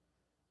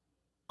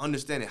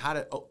 Understanding how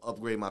to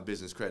upgrade my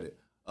business credit,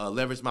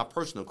 leverage my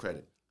personal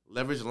credit,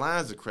 leverage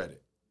lines of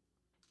credit.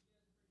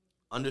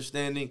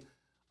 Understanding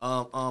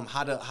how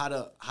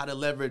to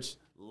leverage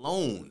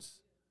loans,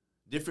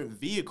 different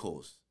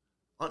vehicles.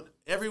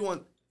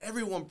 Everyone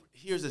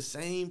hears the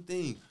same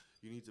thing.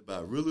 You need to buy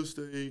real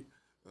estate,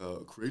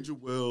 create your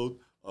wealth.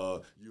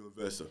 You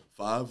invest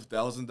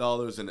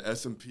 $5,000 in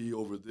S&P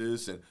over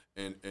this,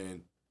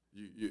 and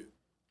you.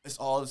 It's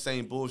all the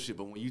same bullshit.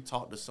 But when you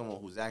talk to someone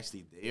who's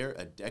actually there,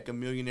 a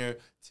decamillionaire,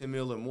 10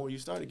 mil or more, you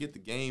start to get the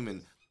game,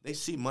 and they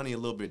see money a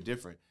little bit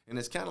different. And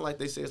it's kind of like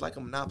they say, it's like a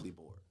Monopoly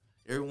board.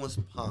 Everyone's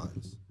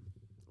pawns.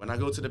 When I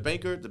go to the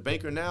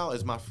banker now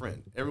is my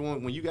friend.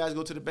 Everyone, when you guys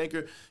go to the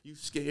banker, you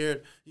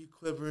scared, you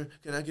quivering.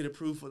 Can I get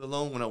approved for the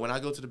loan? When I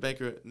go to the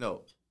banker,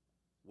 no.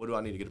 What do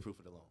I need to get approved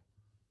for the loan?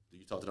 Do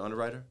you talk to the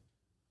underwriter?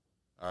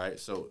 All right,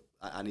 so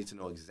I need to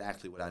know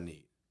exactly what I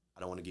need. I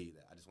don't want to give you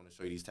that. I just want to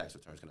show you these tax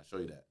returns. Can I show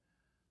you that?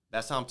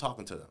 That's how I'm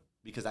talking to them,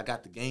 because I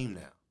got the game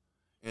now.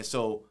 And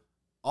so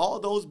all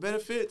those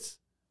benefits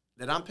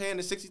that I'm paying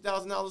the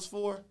 $60,000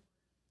 for,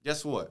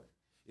 guess what?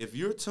 If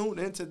you're tuned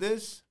into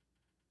this,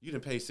 you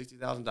done paid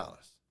 $60,000.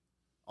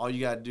 All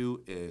you got to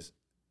do is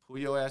pull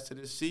your ass to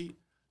this seat,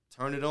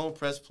 turn it on,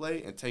 press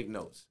play, and take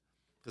notes,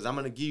 because I'm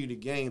going to give you the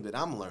game that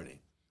I'm learning.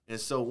 And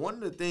so one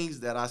of the things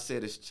that I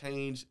said has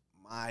changed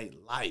my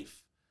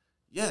life.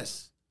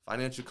 Yes,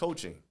 financial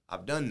coaching.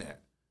 I've done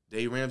that.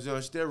 Dave Ramsey on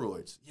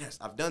steroids. Yes,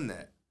 I've done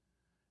that.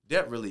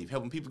 Debt relief,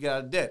 helping people get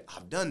out of debt.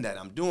 I've done that.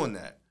 I'm doing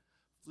that.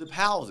 Flip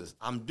houses.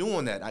 I'm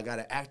doing that. I got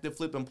an active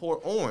flip in Port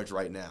Orange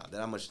right now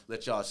that I'm going to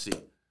let y'all see.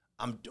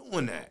 I'm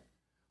doing that.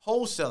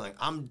 Wholesaling.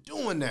 I'm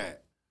doing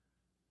that.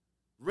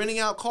 Renting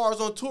out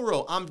cars on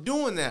Turo. I'm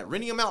doing that.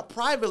 Renting them out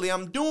privately.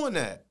 I'm doing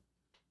that.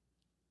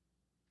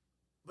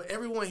 But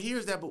everyone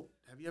hears that. But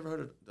have you ever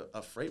heard of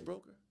a freight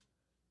broker?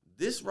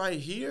 This right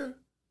here,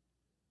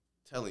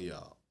 telling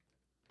y'all,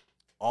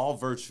 all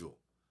virtual.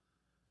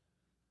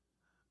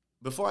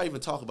 Before I even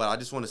talk about it, I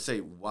just want to say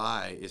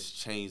why it's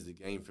changed the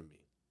game for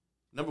me.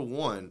 Number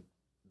one,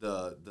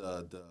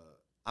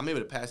 I'm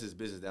able to pass this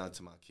business down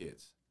to my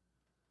kids.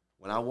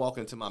 When I walk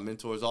into my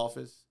mentor's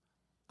office,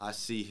 I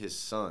see his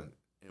son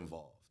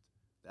involved.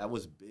 That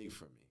was big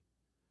for me.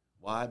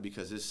 Why?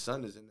 Because his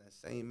son is in that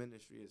same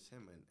industry as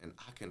him, and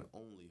I can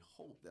only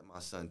hope that my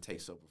son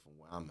takes over from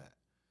where I'm at.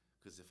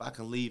 Because if I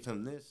can leave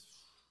him this,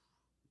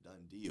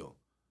 done deal.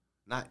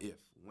 Not if.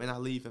 When I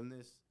leave him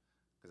this,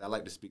 because I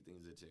like to speak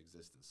things into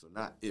existence. So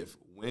not if,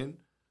 when.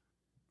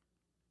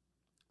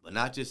 But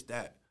not just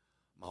that.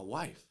 My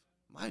wife,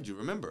 mind you,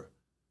 remember,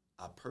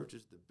 I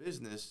purchased the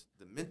business,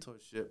 the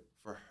mentorship,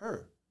 for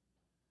her.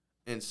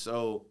 And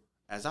so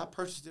as I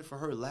purchased it for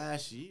her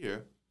last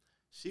year,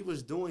 she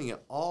was doing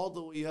it all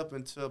the way up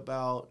until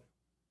about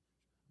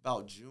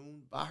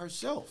June by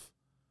herself.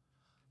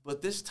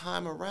 But this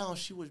time around,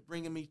 she was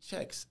bringing me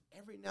checks.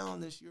 Every now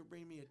and then she would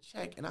bring me a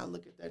check, and I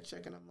look at that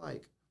check and I'm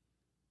like,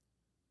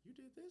 you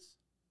did this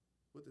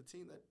with the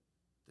team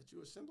that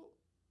you assembled?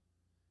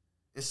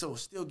 And so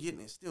still getting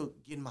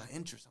my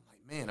interest. I'm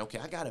like, man, okay,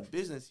 I got a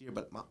business here,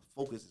 but my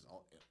focus is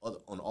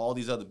on all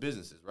these other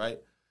businesses, right?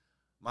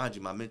 Mind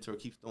you, my mentor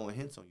keeps throwing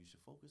hints on you should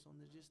focus on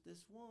just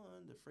this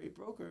one, the freight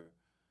broker,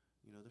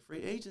 the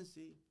freight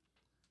agency.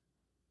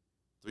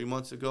 3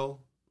 months ago,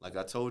 like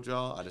I told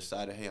y'all, I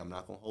decided, hey, I'm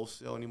not going to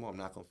wholesale anymore. I'm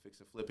not going to fix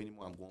and flip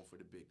anymore. I'm going for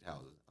the big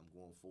houses. I'm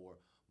going for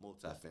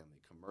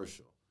multifamily,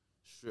 commercial,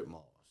 strip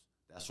malls.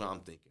 That's what I'm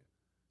thinking.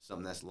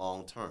 Something that's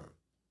long term.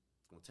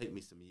 going to take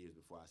me some years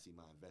before I see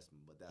my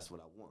investment, but that's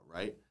what I want,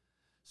 right?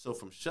 So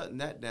from shutting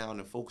that down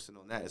and focusing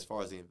on that, as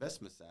far as the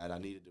investment side, I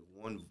needed the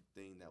one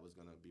thing that was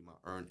going to be my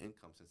earned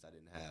income since I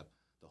didn't have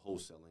the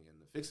wholesaling and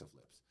the fix and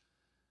flips.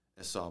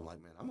 And so I'm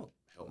like, man, I'm going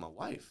to help my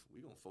wife.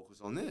 We're going to focus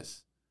on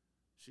this.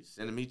 She's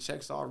sending me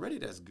checks already.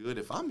 That's good.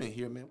 If I'm in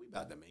here, man, we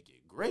about to make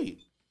it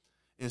great.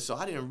 And so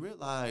I didn't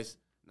realize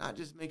not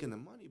just making the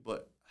money,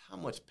 but how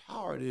much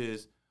power it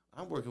is.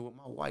 I'm working with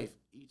my wife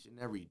each and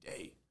every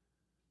day.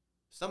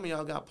 Some of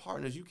y'all got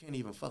partners you can't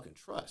even fucking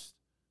trust.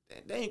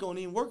 They ain't going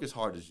to even work as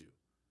hard as you.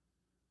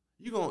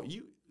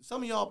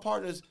 Some of y'all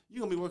partners, you're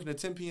going to be working at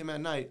 10 p.m.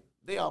 at night.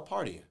 They out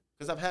partying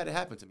because I've had it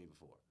happen to me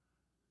before.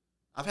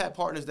 I've had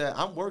partners that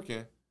I'm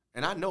working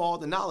and I know all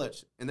the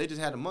knowledge and they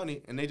just had the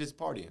money and they just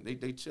partying.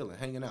 They chilling,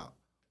 hanging out.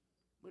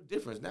 What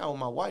difference now with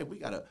my wife? We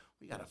got a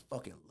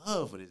fucking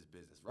love for this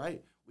business,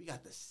 right? We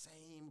got the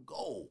same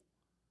goal.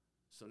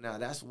 So now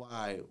that's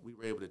why we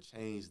were able to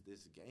change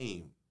this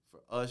game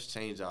for us,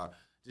 change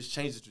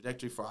the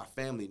trajectory for our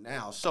family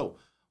now. So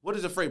what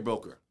is a freight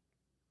broker?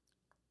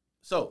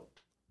 So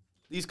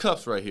these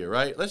cups right here,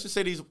 right? Let's just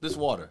say this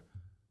water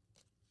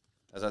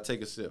as I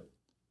take a sip.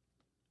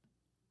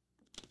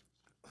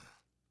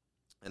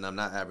 And I'm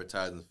not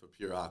advertising for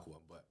Pure Aqua,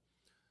 but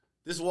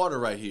this water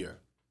right here,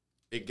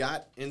 it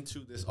got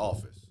into this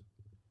office,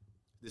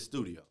 this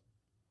studio.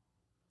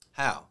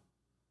 How?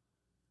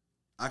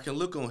 I can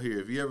look on here.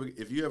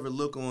 If you ever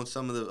look on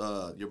some of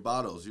the your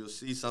bottles, you'll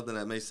see something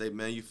that may say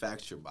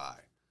manufactured by.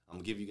 I'm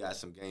gonna give you guys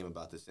some game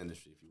about this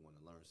industry if you want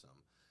to learn something.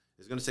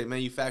 It's gonna say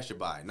manufactured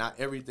by, not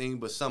everything,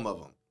 but some of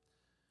them.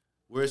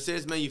 Where it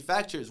says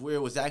manufactured is where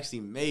it was actually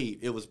made,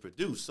 it was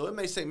produced. So it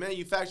may say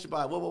manufactured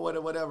by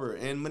whatever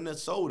in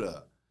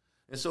Minnesota.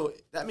 And so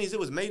that means it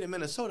was made in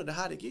Minnesota. To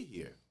how to get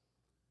here?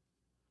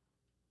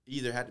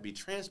 Either had to be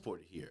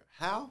transported here.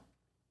 How?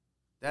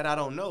 That I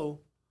don't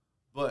know,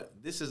 but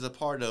this is a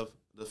part of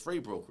the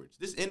freight brokerage.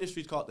 This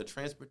industry is called the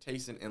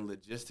transportation and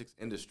logistics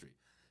industry.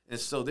 And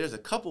so there's a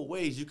couple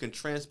ways you can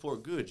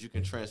transport goods. You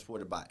can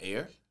transport it by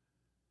air.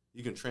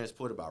 You can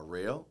transport it by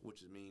rail,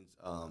 which means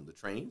the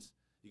trains.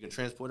 You can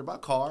transport it by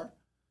car.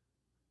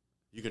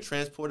 You can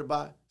transport it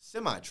by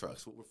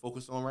semi-trucks, what we're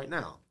focused on right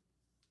now.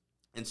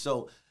 And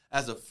so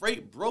as a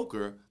freight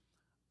broker,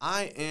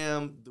 I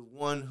am the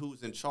one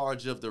who's in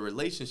charge of the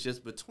relationships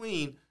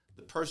between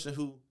the person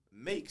who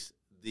makes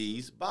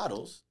these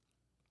bottles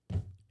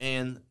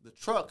and the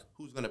truck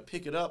who's going to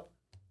pick it up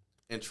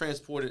and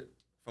transport it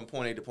from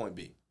point A to point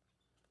B.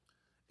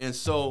 And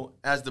so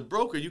as the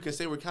broker, you can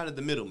say we're kind of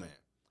the middleman.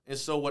 And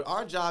so what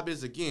our job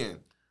is, again,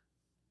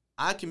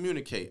 I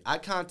communicate. I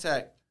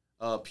contact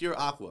Pure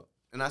Aqua,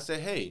 and I say,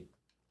 hey,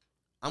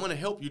 I'm going to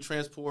help you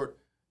transport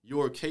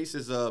your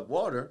cases of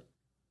water.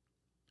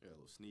 Yeah, a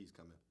little sneeze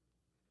coming.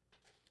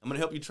 I'm going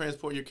to help you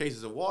transport your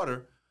cases of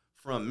water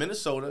from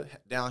Minnesota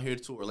down here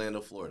to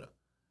Orlando, Florida.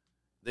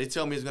 They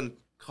tell me it's going to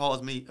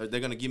cost me, or they're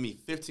going to give me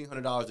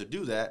 $1,500 to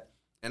do that,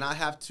 and I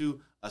have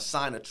to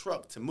assign a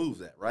truck to move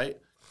that, right?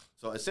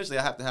 So essentially,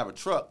 I have to have a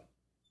truck.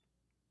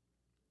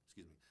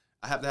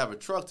 I have to have a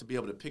truck to be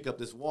able to pick up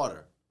this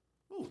water.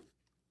 Whew.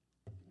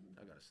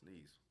 I got to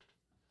sneeze.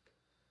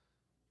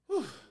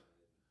 Whew.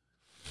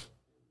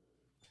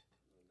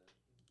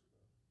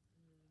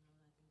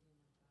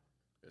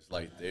 It's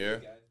like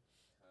there.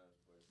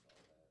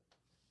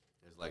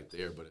 It's like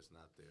there, but it's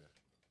not there.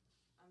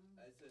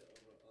 I said,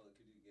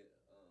 could you get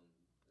the napkin?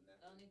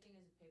 The only thing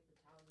is a paper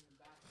towel in the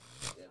back.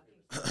 Yeah,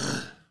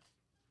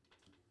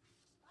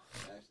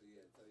 actually,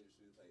 yeah, tell your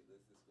truth. Like,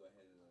 let's just go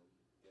ahead and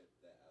get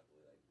that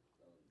apple. Like,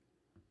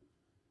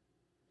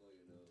 blow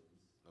your nose.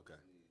 Okay.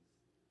 Sneeze.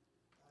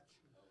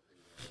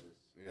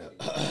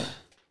 Yeah.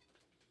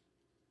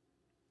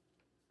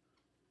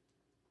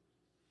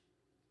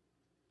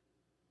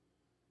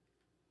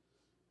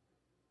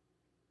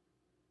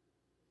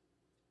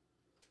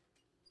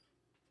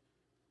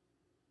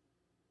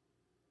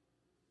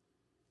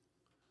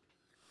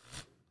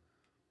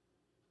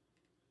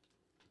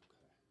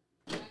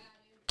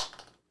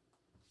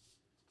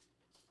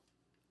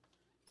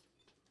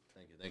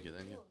 Thank you.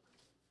 And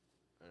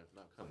it's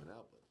not coming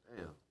out, but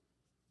damn.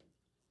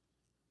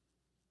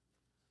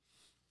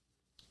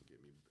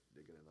 Get me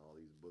digging in all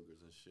these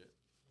boogers and shit.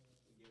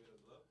 You give it a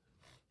blow?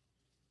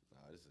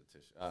 Nah, this is a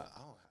tissue.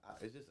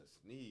 It's just a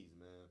sneeze,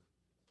 man.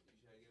 You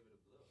try to give it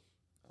a blow.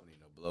 I don't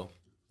need no blow.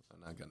 I'm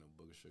not got no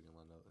booger sugar in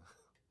my nose.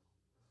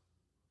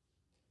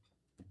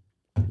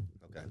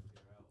 Okay.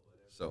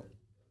 So.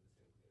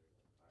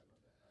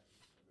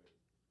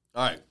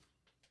 All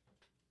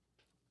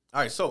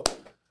right. So.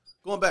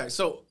 Going back,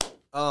 so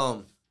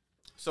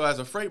as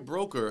a freight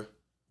broker,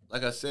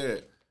 like I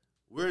said,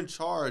 we're in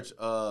charge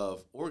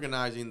of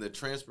organizing the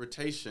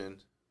transportation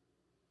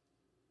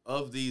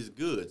of these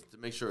goods to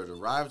make sure it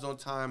arrives on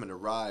time and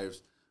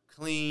arrives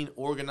clean,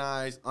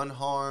 organized,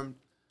 unharmed,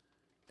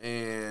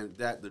 and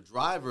that the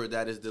driver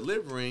that is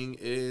delivering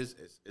is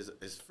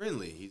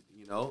friendly,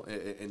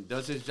 and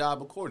does his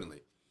job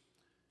accordingly.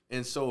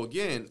 And so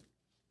again,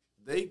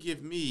 they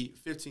give me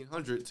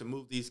 $1,500 to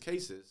move these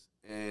cases,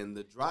 and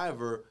the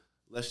driver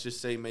let's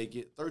just say make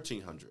it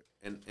 $1,300.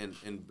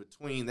 And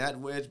between that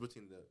wedge,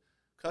 between the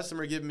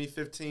customer giving me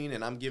 15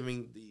 and I'm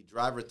giving the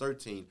driver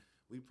 13,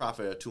 we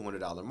profit a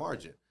 $200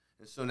 margin.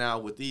 And so now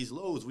with these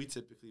loads, we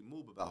typically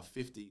move about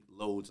 50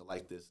 loads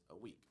like this a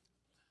week.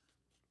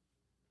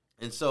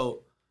 And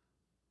so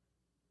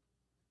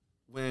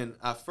when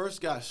I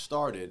first got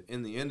started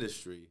in the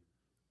industry,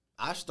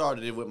 I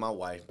started it with my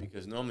wife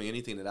because normally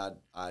anything that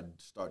I'd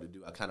start to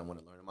do, I kind of want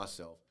to learn it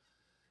myself.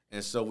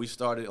 And so we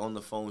started on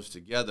the phones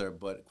together,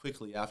 but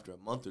quickly after a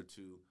month or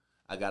two,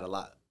 I got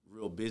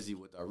real busy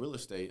with our real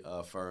estate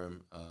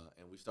firm,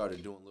 and we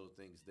started doing little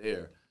things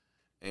there.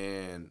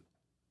 And,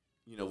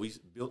 you know, we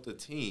built a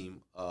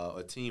team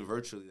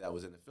virtually that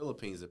was in the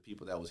Philippines of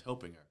people that was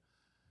helping her.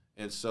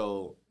 And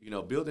so, you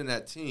know, building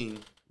that team,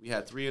 we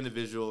had 3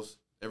 individuals.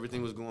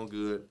 Everything was going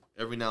good.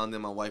 Every now and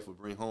then my wife would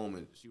bring home,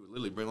 and she would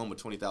literally bring home a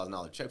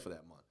 $20,000 check for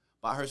that month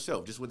by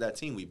herself, just with that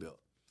team we built.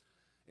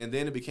 And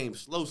then it became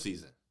slow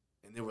season.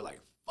 And then we're like,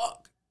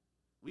 fuck,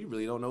 we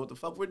really don't know what the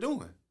fuck we're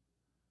doing.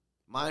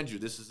 Mind you,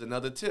 this is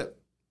another tip.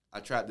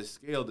 I tried to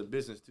scale the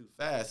business too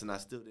fast, and I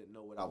still didn't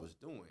know what I was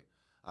doing.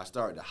 I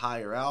started to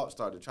hire out,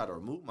 started to try to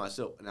remove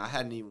myself, and I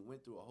hadn't even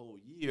went through a whole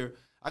year.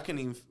 I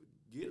couldn't even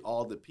get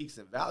all the peaks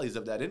and valleys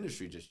of that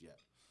industry just yet.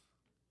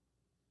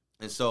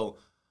 And so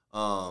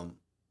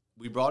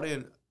we brought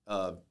in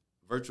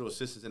virtual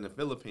assistants in the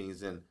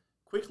Philippines, and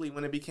quickly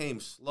when it became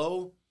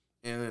slow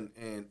and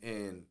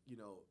you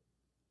know,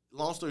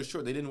 long story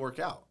short, they didn't work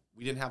out.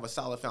 We didn't have a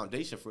solid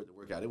foundation for it to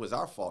work out. It was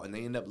our fault, and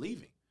they ended up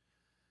leaving.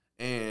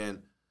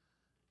 And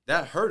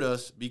that hurt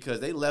us because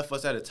they left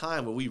us at a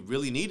time where we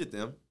really needed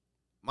them.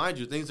 Mind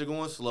you, things are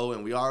going slow,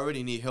 and we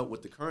already need help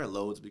with the current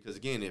loads because,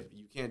 again, if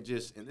you can't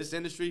just, in this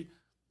industry,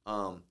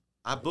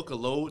 I book a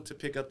load to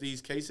pick up these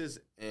cases,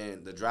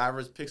 and the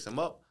driver picks them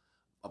up.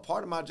 A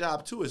part of my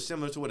job, too, is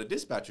similar to what a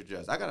dispatcher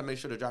does. I got to make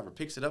sure the driver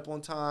picks it up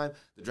on time,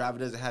 the driver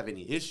doesn't have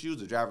any issues,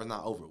 the driver's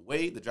not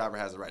overweight, the driver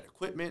has the right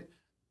equipment,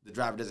 the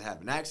driver doesn't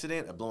have an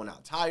accident, a blown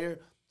out tire.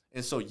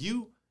 And so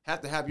you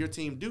have to have your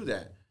team do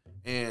that.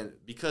 And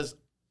because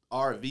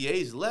our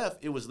VAs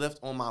left, it was left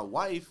on my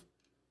wife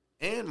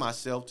and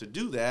myself to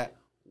do that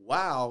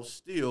while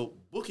still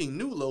booking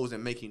new loads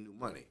and making new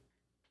money.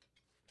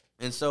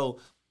 And so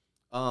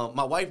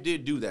my wife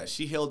did do that.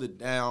 She held it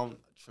down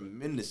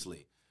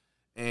tremendously.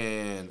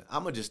 And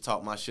I'm going to just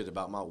talk my shit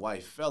about my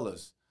wife.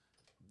 Fellas,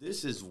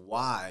 this is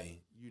why,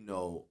 you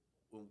know,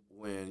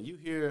 when you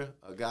hear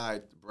a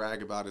guy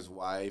brag about his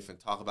wife and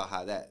talk about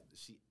how that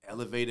she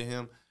elevated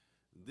him,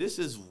 this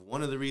is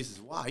one of the reasons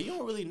why. You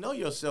don't really know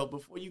yourself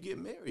before you get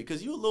married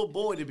because you're a little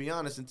boy, to be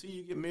honest, until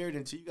you get married,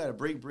 until you got to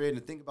break bread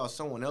and think about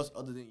someone else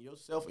other than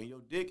yourself and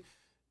your dick.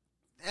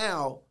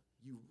 Now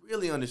you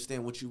really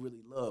understand what you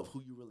really love,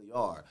 who you really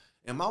are.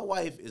 And my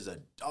wife is a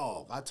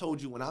dog. I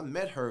told you when I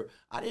met her,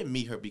 I didn't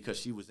meet her because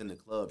she was in the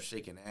club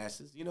shaking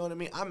asses. You know what I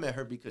mean? I met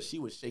her because she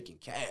was shaking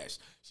cash.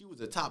 She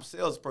was a top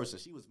salesperson.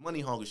 She was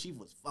money hungry. She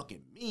was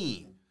fucking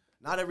mean.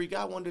 Not every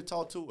guy wanted to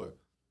talk to her.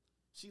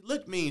 She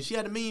looked mean. She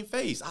had a mean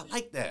face. I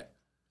like that,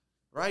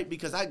 right?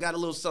 Because I got a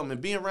little something.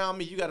 And being around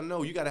me, you got to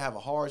know. You got to have a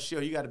hard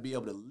shell. You got to be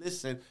able to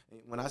listen.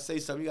 And when I say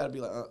something, you got to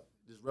be like,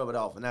 just rub it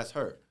off. And that's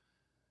her.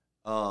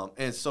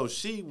 And so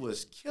she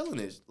was killing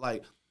it.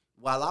 Like,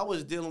 while I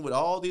was dealing with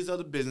all these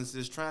other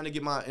businesses, trying to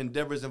get my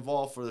endeavors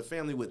involved for the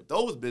family with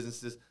those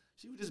businesses,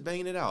 she was just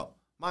banging it out.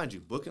 Mind you,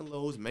 booking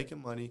loads,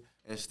 making money,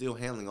 and still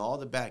handling all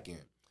the back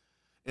end.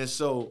 And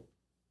so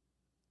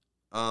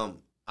I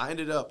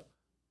ended up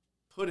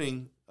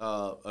putting,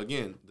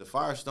 again, the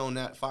Firestone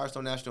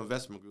National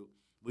Investment Group,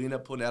 we ended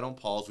up putting that on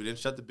pause. We didn't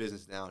shut the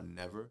business down.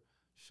 Never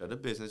shut a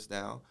business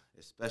down,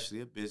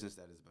 especially a business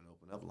that has been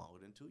open up longer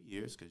than 2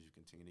 years, because you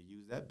continue to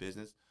use that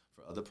business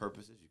for other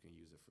purposes. You can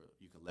use it for,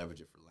 you can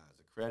leverage it for lines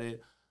of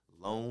credit,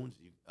 loans.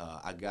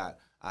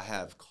 I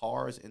have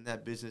cars in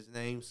that business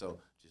name, so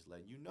just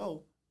letting you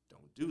know,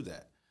 don't do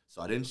that.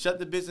 So I didn't shut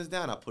the business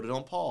down. I put it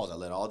on pause. I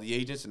let all the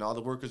agents and all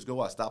the workers go.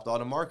 I stopped all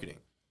the marketing.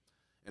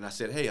 And I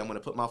said, hey, I'm going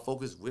to put my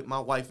focus with my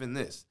wife in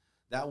this.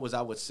 That was,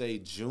 I would say,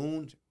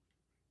 June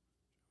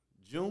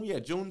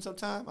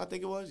sometime, I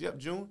think it was. Yep,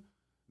 June.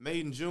 May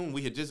and June.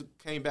 We had just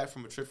came back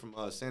from a trip from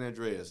San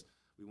Andreas.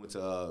 We went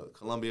to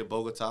Colombia,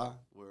 Bogota,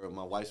 where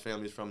my wife's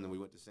family is from. Then we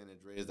went to San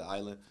Andreas, the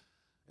island.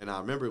 And I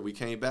remember we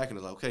came back and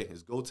it was like, okay,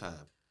 it's go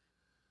time.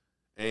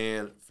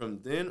 And from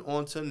then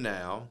on to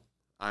now,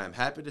 I am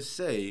happy to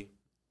say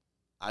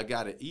I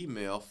got an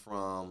email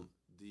from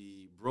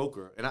the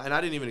broker. And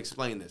I didn't even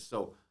explain this.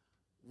 So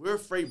we're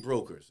freight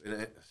brokers.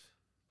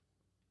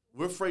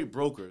 We're freight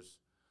brokers,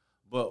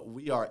 but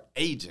we are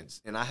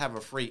agents. And I have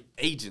a freight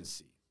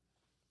agency.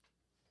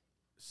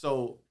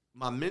 So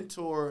my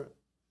mentor's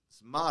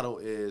motto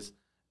is,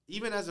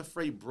 even as a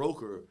freight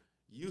broker,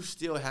 you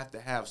still have to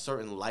have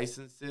certain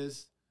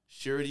licenses,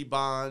 surety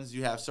bonds.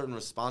 You have certain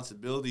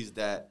responsibilities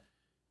that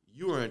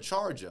you are in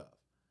charge of.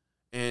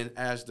 And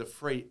as the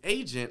freight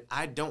agent,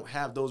 I don't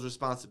have those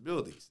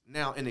responsibilities.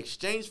 Now, in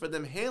exchange for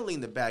them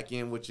handling the back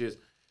end, which is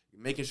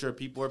making sure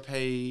people are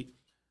paid,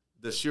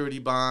 the surety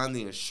bond,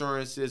 the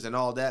insurances, and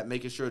all that,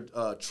 making sure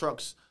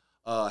trucks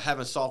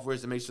having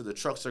softwares to make sure the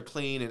trucks are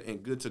clean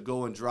and good to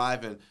go and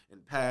drive and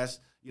pass,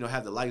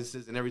 have the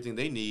licenses and everything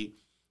they need.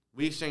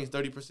 We exchange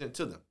 30%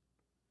 to them.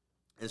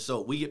 And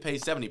so we get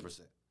paid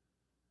 70%.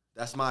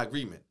 That's my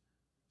agreement.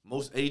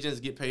 Most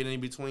agents get paid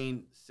in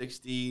between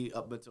 60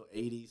 up until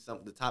 80.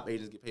 The top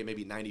agents get paid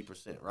maybe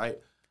 90%, right?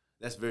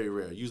 That's very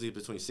rare. Usually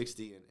between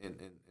 60 and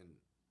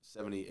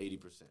 70,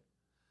 80%.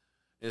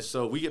 And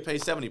so we get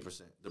paid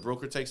 70%. The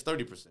broker takes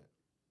 30%.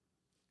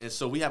 And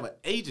so we have an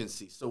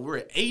agency. So we're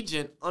an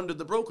agent under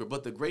the broker.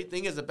 But the great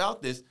thing is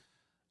about this,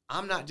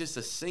 I'm not just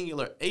a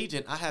singular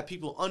agent. I have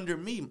people under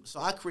me. So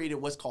I created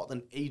what's called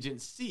an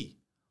agency.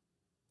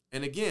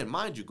 And again,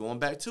 mind you, going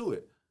back to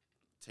it,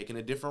 taking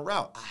a different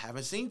route. I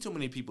haven't seen too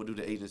many people do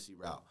the agency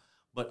route.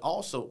 But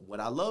also, what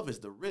I love is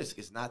the risk.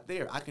 It's not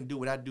there. I can do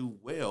what I do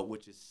well,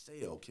 which is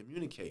sell,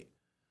 communicate.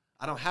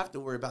 I don't have to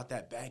worry about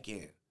that back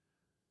end.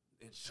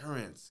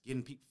 Insurance,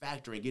 getting people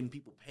factoring, getting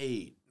people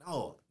paid.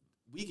 No,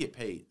 we get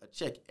paid a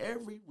check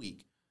every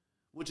week,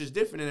 which is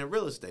different than in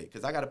real estate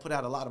because I got to put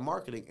out a lot of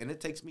marketing, and it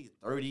takes me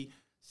 30,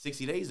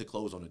 60 days to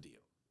close on a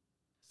deal.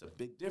 It's a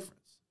big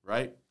difference,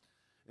 right?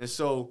 And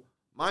so,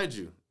 mind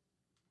you,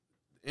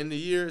 in the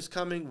year is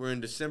coming. We're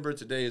in December.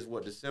 Today is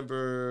what,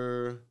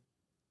 December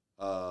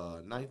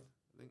 9th? I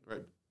think,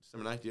 right?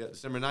 December 9th, yeah.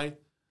 December 9th.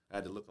 I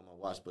had to look on my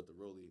watch, but the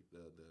Rolly,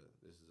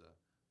 this is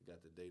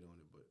got the date on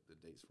it, but the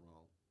date's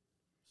wrong.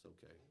 It's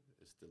okay.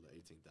 It's still an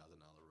 $18,000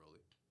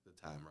 Rolly. The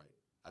time right.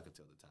 I can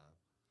tell the time.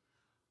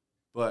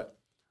 But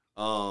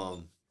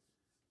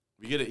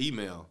we get an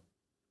email,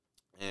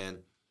 and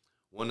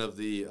one of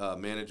the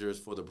managers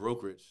for the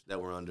brokerage that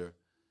we're under,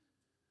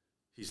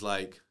 he's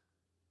like,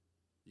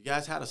 you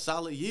guys had a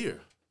solid year.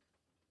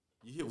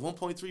 You hit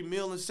 1.3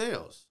 mil in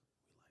sales.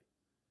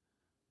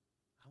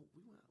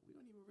 We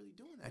don't even really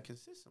doing that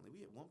consistently. We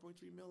hit 1.3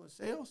 mil in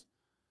sales.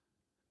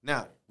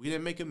 Now, we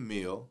didn't make a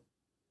meal.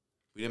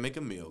 We didn't make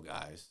a meal,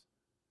 guys.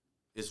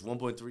 It's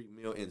 1.3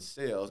 mil in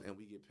sales, and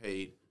we get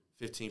paid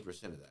 15%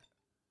 of that.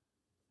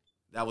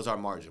 That was our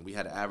margin. We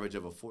had an average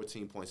of a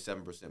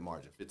 14.7%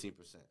 margin, 15%.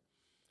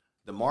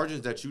 The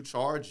margins that you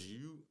charge,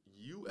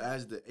 you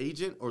as the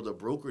agent or the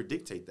broker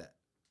dictate that.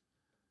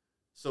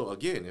 So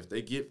again, if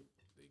they give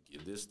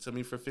this to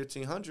me for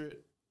 $1,500,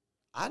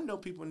 I know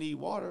people need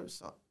water,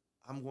 so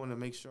I'm going to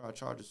make sure I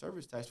charge a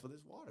service tax for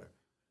this water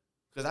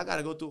because I got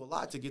to go through a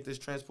lot to get this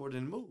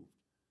transported and moved.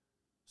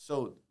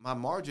 So my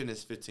margin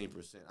is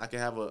 15%. I can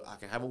have a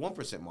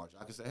 1% margin.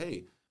 I can say,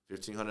 hey,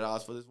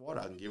 $1,500 for this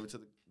water. I can give it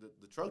to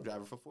the truck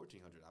driver for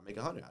 $1,400. I make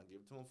 $100. I give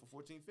it to him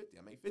for $1,450.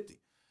 I make $50.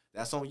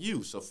 That's on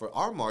you. So for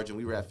our margin,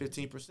 we were at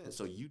 15%.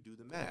 So you do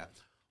the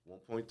math.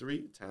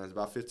 1.3 times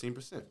about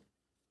 15%.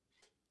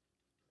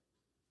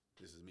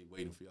 This is me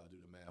waiting for y'all to do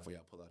the math, for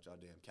y'all pull out y'all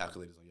damn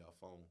calculators on y'all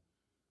phone.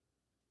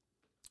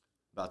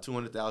 About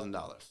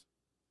 $200,000.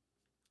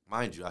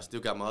 Mind you, I still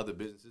got my other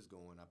businesses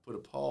going. I put a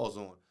pause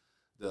on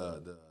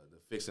the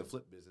fix and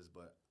flip business,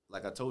 but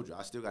like I told you,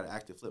 I still got an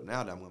active flip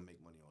now that I'm going to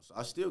make money on. So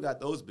I still got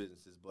those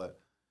businesses, but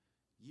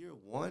year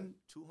one,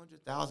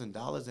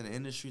 $200,000 in an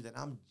industry that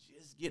I'm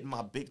just getting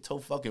my big toe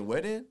fucking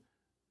wet in?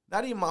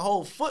 Not even my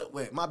whole foot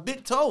wet, my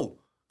big toe.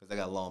 Because I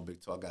got a long big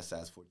toe. I got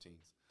size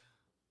 14s.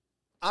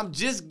 I'm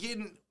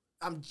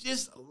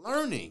just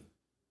learning.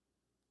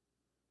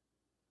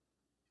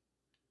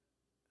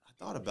 I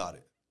thought about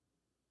it.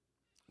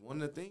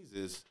 One of the things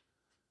is,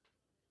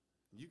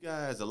 you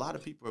guys, a lot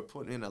of people are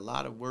putting in a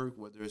lot of work,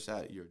 whether it's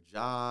at your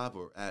job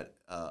or at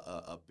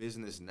a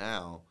business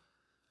now.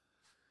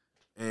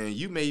 And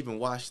you may even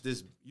watch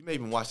this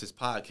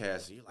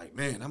podcast and you're like,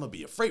 man, I'm gonna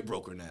be a freight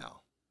broker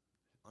now.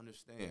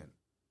 Understand,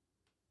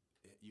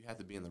 you have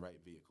to be in the right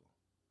vehicle.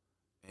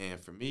 And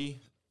for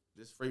me,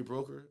 this freight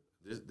broker,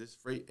 this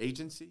freight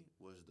agency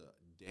was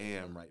the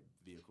damn right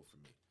vehicle for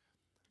me.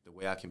 The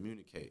way I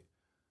communicate.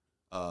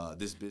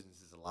 This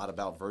business is a lot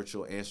about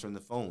virtual answering the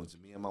phones.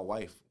 Me and my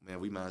wife,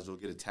 man, we might as well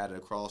get it tatted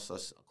across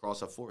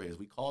our foreheads.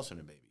 We call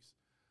center babies.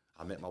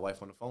 I met my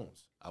wife on the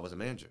phones. I was a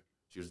manager.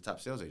 She was a top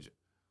sales agent.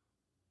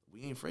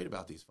 We ain't afraid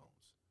about these phones.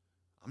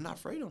 I'm not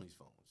afraid on these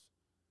phones.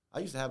 I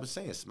used to have a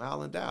saying,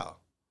 smile and dial.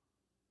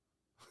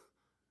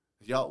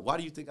 Y'all, why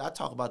do you think I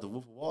talk about the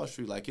Wolf of Wall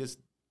Street like it's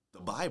the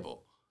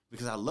Bible?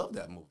 Because I love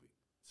that movie.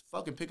 Just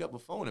fucking pick up a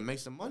phone and make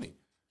some money.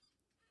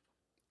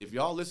 If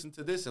y'all listen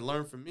to this and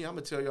learn from me, I'm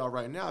going to tell y'all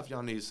right now, if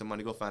y'all need some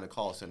money, go find a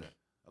call center.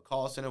 A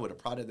call center with a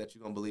product that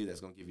you're going to believe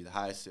that's going to give you the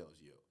highest sales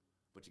yield.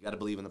 But you got to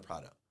believe in the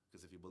product.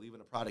 Because if you believe in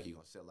the product, you're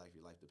going to sell like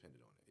your life depended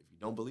on it. If you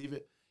don't believe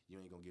it, you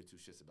ain't going to give two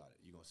shits about it.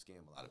 You're going to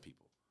scam a lot of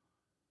people.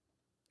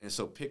 And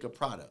so pick a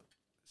product.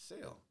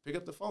 Sell. Pick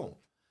up the phone.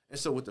 And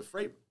so with the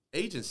freight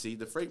agency,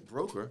 the freight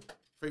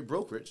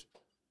brokerage,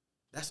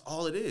 that's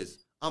all it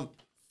is. I'm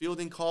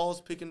fielding calls,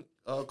 picking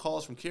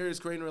calls from carriers,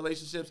 creating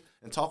relationships,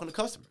 and talking to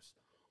customers.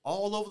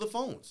 All over the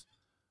phones.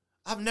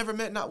 I've never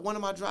met not one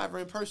of my driver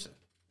in person.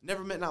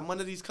 Never met not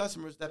one of these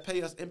customers that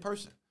pay us in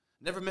person.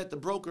 Never met the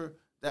broker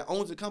that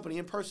owns the company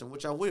in person,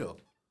 which I will.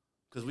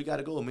 Because we got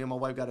to go. Me and my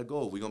wife got to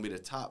go. We're going to be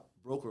the top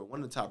broker,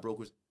 one of the top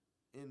brokers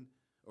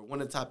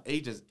one of the top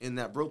agents in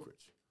that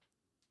brokerage.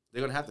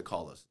 They're going to have to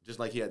call us, just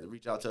like he had to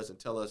reach out to us and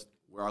tell us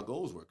where our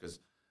goals were, because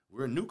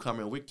we're a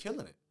newcomer and we're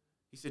killing it.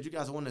 He said, you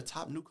guys are one of the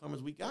top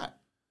newcomers we got.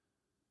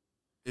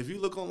 If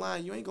you look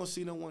online, you ain't going to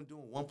see no one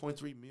doing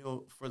 1.3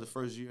 mil for the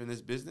first year in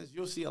this business.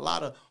 You'll see a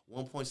lot of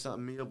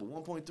 1-point-something mil, but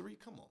 1.3,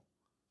 come on.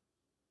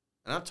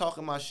 And I'm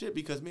talking my shit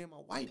because me and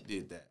my wife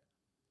did that.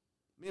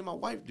 Me and my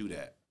wife do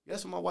that.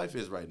 Guess where my wife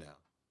is right now?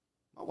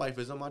 My wife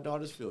is on my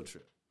daughter's field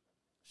trip,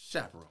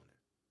 chaperoning.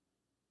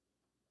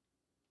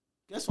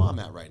 Guess where I'm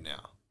at right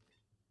now?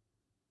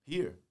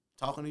 Here,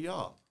 talking to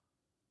y'all.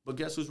 But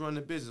guess who's running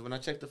the business? When I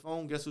check the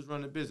phone, guess who's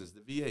running the business?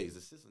 The VAs,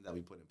 the systems that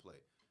we put in play.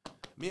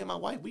 Me and my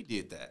wife, we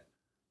did that.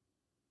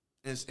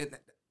 And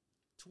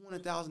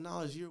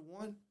 $200,000 year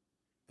one,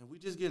 and we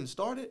just getting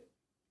started.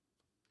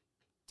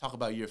 Talk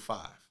about year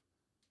 5.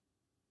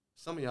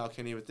 Some of y'all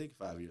can't even think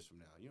 5 years from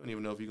now. You don't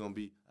even know if you're going to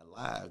be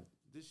alive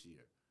this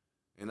year.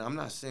 And I'm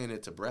not saying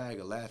it to brag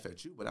or laugh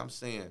at you, but I'm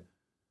saying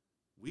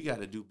we got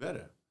to do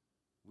better.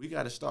 We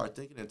got to start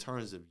thinking in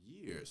terms of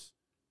years.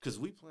 Because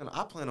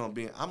I plan on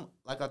being,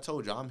 like I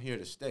told you, I'm here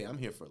to stay. I'm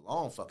here for a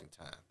long fucking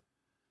time.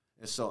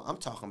 And so I'm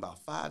talking about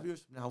 5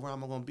 years from now, where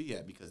am I going to be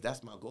at? Because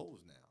that's my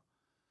goals now.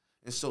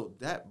 And so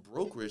that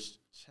brokerage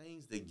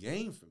changed the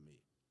game for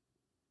me.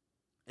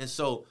 And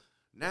so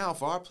now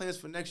for our plans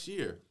for next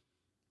year,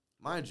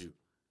 mind you,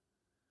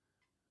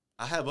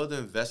 I have other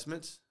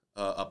investments.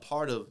 A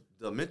part of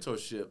the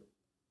mentorship,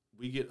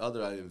 we get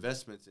other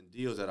investments and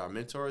deals that our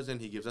mentors in.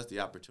 He gives us the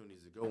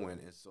opportunities to go in.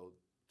 And so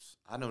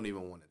I don't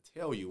even want to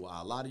tell you why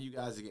a lot of you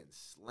guys are getting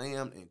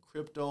slammed in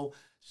crypto,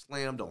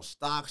 slammed on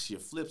stocks. Your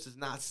flips is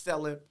not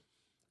selling.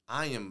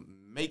 I am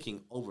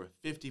making over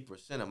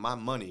 50% of my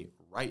money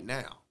right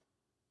now.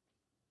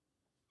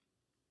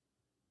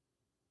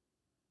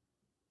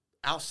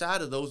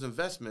 Outside of those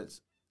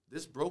investments,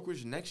 this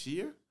brokerage next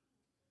year,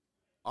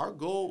 our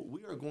goal,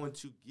 we are going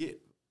to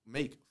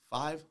make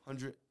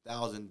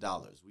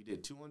 $500,000. We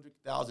did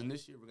 $200,000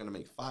 this year. We're going to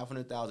make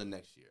 $500,000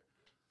 next year.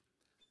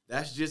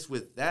 That's just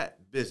with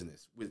that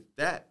business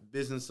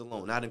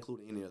alone, not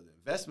including any other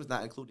investments,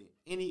 not including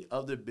any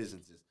other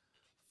businesses.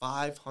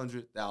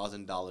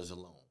 $500,000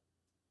 alone.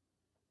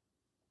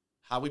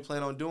 How we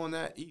plan on doing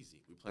that?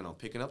 Easy. We plan on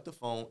picking up the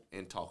phone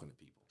and talking to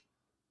people.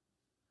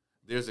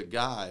 There's a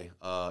guy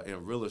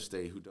in real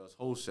estate who does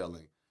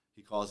wholesaling.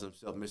 He calls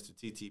himself Mr.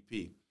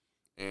 TTP,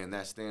 and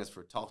that stands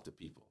for talk to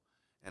people.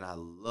 And I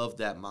love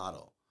that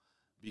model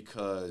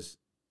because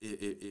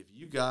if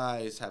you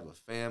guys have a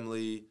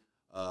family,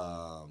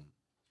 and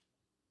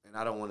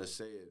I don't want to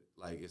say it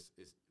like it's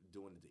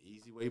doing it the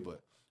easy way,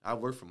 but I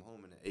work from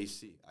home in the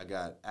AC. I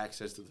got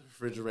access to the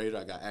refrigerator.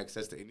 I got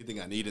access to anything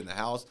I need in the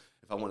house.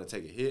 If I want to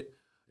take a hit,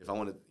 if I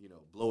want to,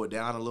 blow it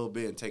down a little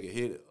bit and take a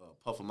hit,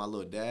 puff of my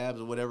little dabs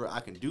or whatever,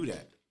 I can do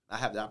that. I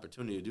have the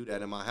opportunity to do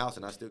that in my house,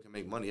 and I still can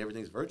make money.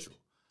 Everything's virtual.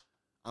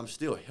 I'm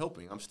still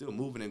helping. I'm still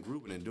moving and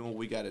grooving and doing what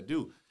we got to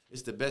do.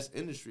 It's the best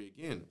industry.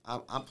 Again,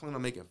 I'm planning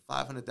on making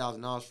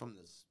 $500,000 from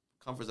the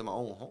comforts of my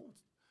own home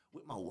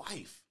with my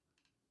wife.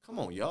 Come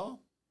on, y'all.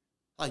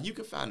 Like, you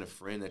can find a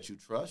friend that you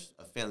trust,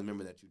 a family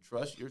member that you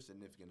trust, your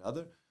significant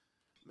other.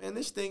 Man,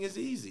 this thing is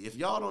easy. If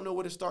y'all don't know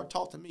where to start,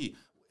 talk to me.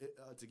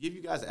 To give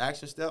you guys an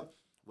action step,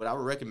 what I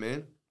would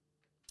recommend,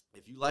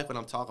 if you like what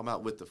I'm talking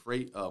about with the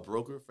freight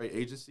freight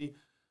agency,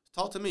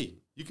 talk to me.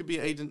 You could be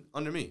an agent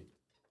under me.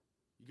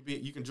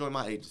 You can join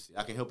my agency.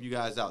 I can help you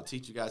guys out,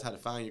 teach you guys how to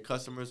find your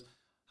customers,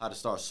 how to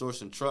start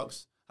sourcing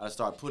trucks, how to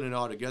start putting it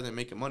all together and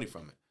making money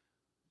from it.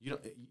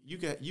 You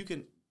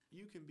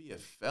can be a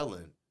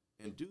felon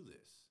and do this.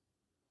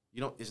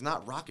 It's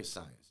not rocket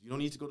science. You don't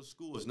need to go to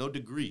school. There's no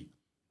degree.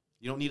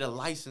 You don't need a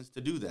license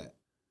to do that.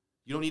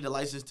 You don't need a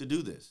license to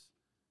do this.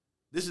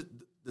 This is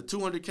the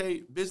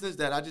 $200K business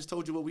that I just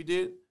told you what we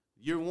did.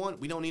 Year one,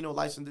 we don't need no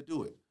license to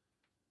do it.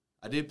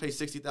 I did pay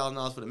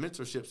 $60,000 for the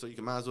mentorship, so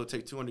you might as well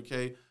take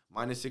 $200K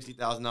minus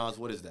 $60,000.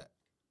 What is that?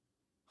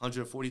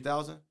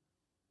 $140,000?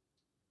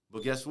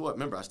 But guess what?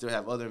 Remember, I still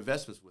have other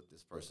investments with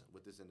this person,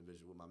 with this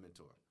individual, with my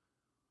mentor.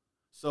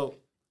 So,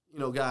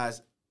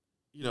 guys,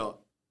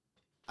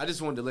 I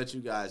just wanted to let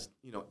you guys,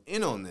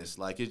 in on this.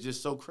 Like, it's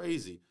just so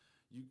crazy.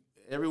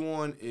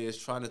 Everyone is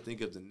trying to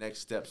think of the next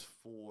steps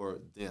for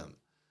them.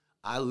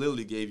 I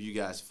literally gave you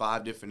guys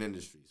 5 different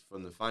industries,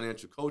 from the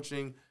financial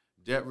coaching,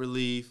 debt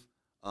relief,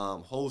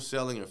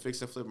 wholesaling or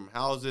fix and flipping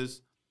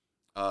houses,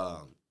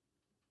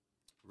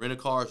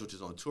 rent-a-cars, which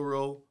is on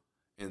Turo,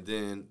 and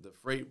then the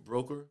freight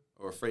broker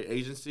or freight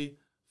agency.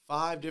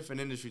 5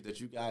 different industries that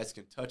you guys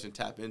can touch and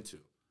tap into.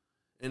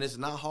 And it's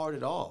not hard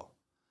at all.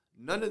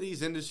 None of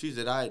these industries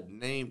that I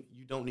named,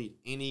 you don't need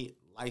any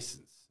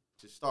license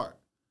to start.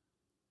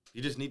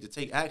 You just need to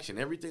take action.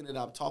 Everything that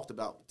I've talked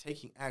about,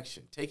 taking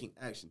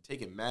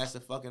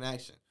massive fucking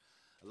action.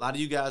 A lot of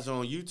you guys are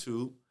on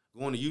YouTube,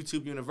 going to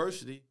YouTube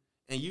University,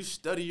 and you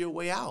study your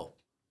way out.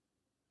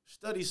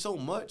 Study so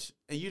much,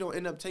 and you don't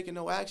end up taking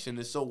no action.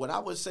 And so what I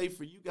would say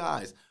for you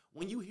guys,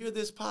 when you hear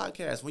this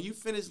podcast, when you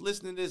finish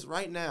listening to this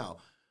right now,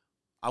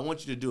 I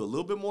want you to do a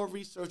little bit more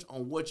research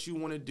on what you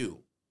want to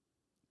do.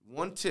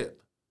 One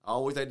tip, I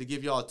always like to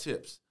give y'all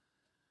tips.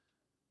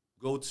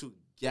 Go to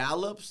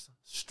Gallup's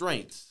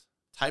strengths.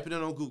 Type it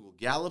in on Google.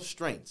 Gallup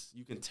strengths.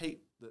 You can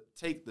take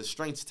the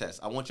strengths test.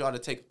 I want y'all to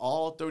take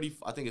all 30.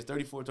 I think it's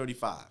 34,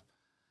 35.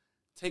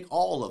 Take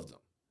all of them.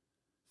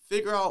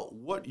 Figure out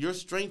what your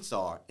strengths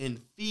are and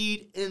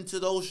feed into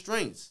those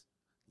strengths.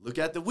 Look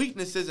at the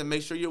weaknesses and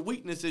make sure your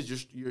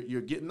weaknesses,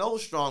 you're getting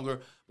those stronger.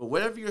 But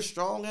whatever you're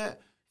strong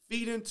at,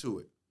 feed into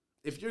it.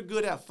 If you're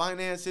good at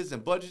finances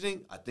and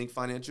budgeting, I think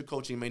financial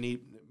coaching may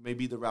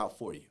be the route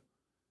for you.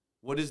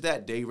 What is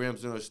that? Dave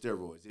Ramsey or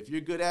steroids. If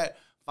you're good at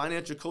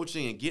financial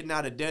coaching and getting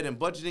out of debt and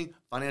budgeting,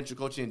 financial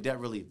coaching and debt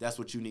relief, that's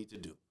what you need to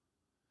do.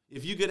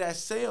 If you're good at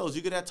sales,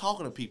 you're good at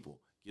talking to people,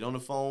 get on the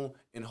phone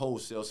and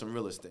wholesale some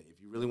real estate.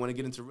 If you really want to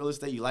get into real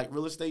estate, you like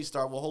real estate,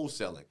 start with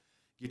wholesaling.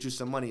 Get you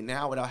some money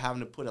now without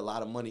having to put a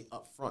lot of money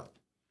up front.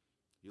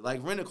 You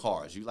like rental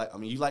cars. You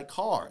like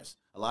cars.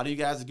 A lot of you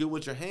guys are good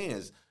with your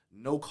hands.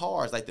 No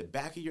cars, like the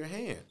back of your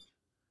hand.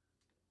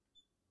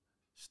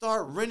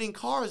 Start renting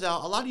cars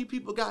out. A lot of you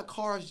people got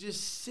cars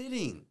just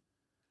sitting.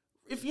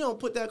 If you don't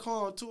put that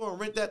car on tour and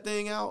rent that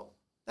thing out,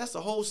 that's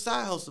a whole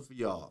side hustle for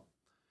y'all.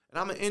 And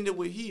I'm going to end it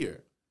with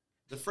here.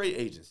 The freight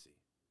agency.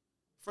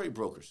 Freight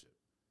brokership.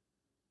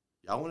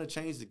 Y'all want to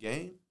change the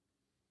game?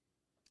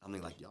 I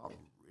mean, like, y'all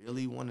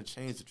really want to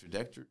change the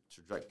trajectory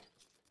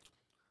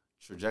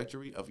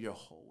of your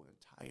whole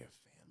entire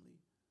family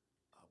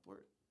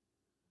upward?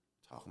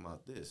 Talking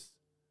about this.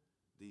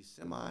 These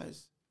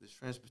semis, this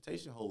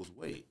transportation holds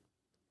weight.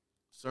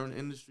 Certain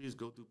industries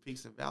go through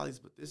peaks and valleys,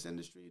 but this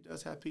industry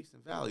does have peaks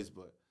and valleys,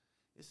 but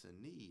it's a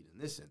need in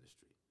this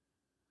industry.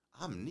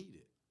 I'm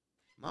needed.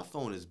 My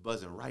phone is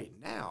buzzing right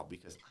now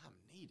because I'm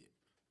needed.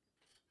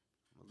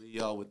 I'm going to leave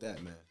y'all with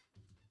that, man.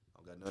 I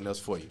don't got nothing else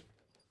for you.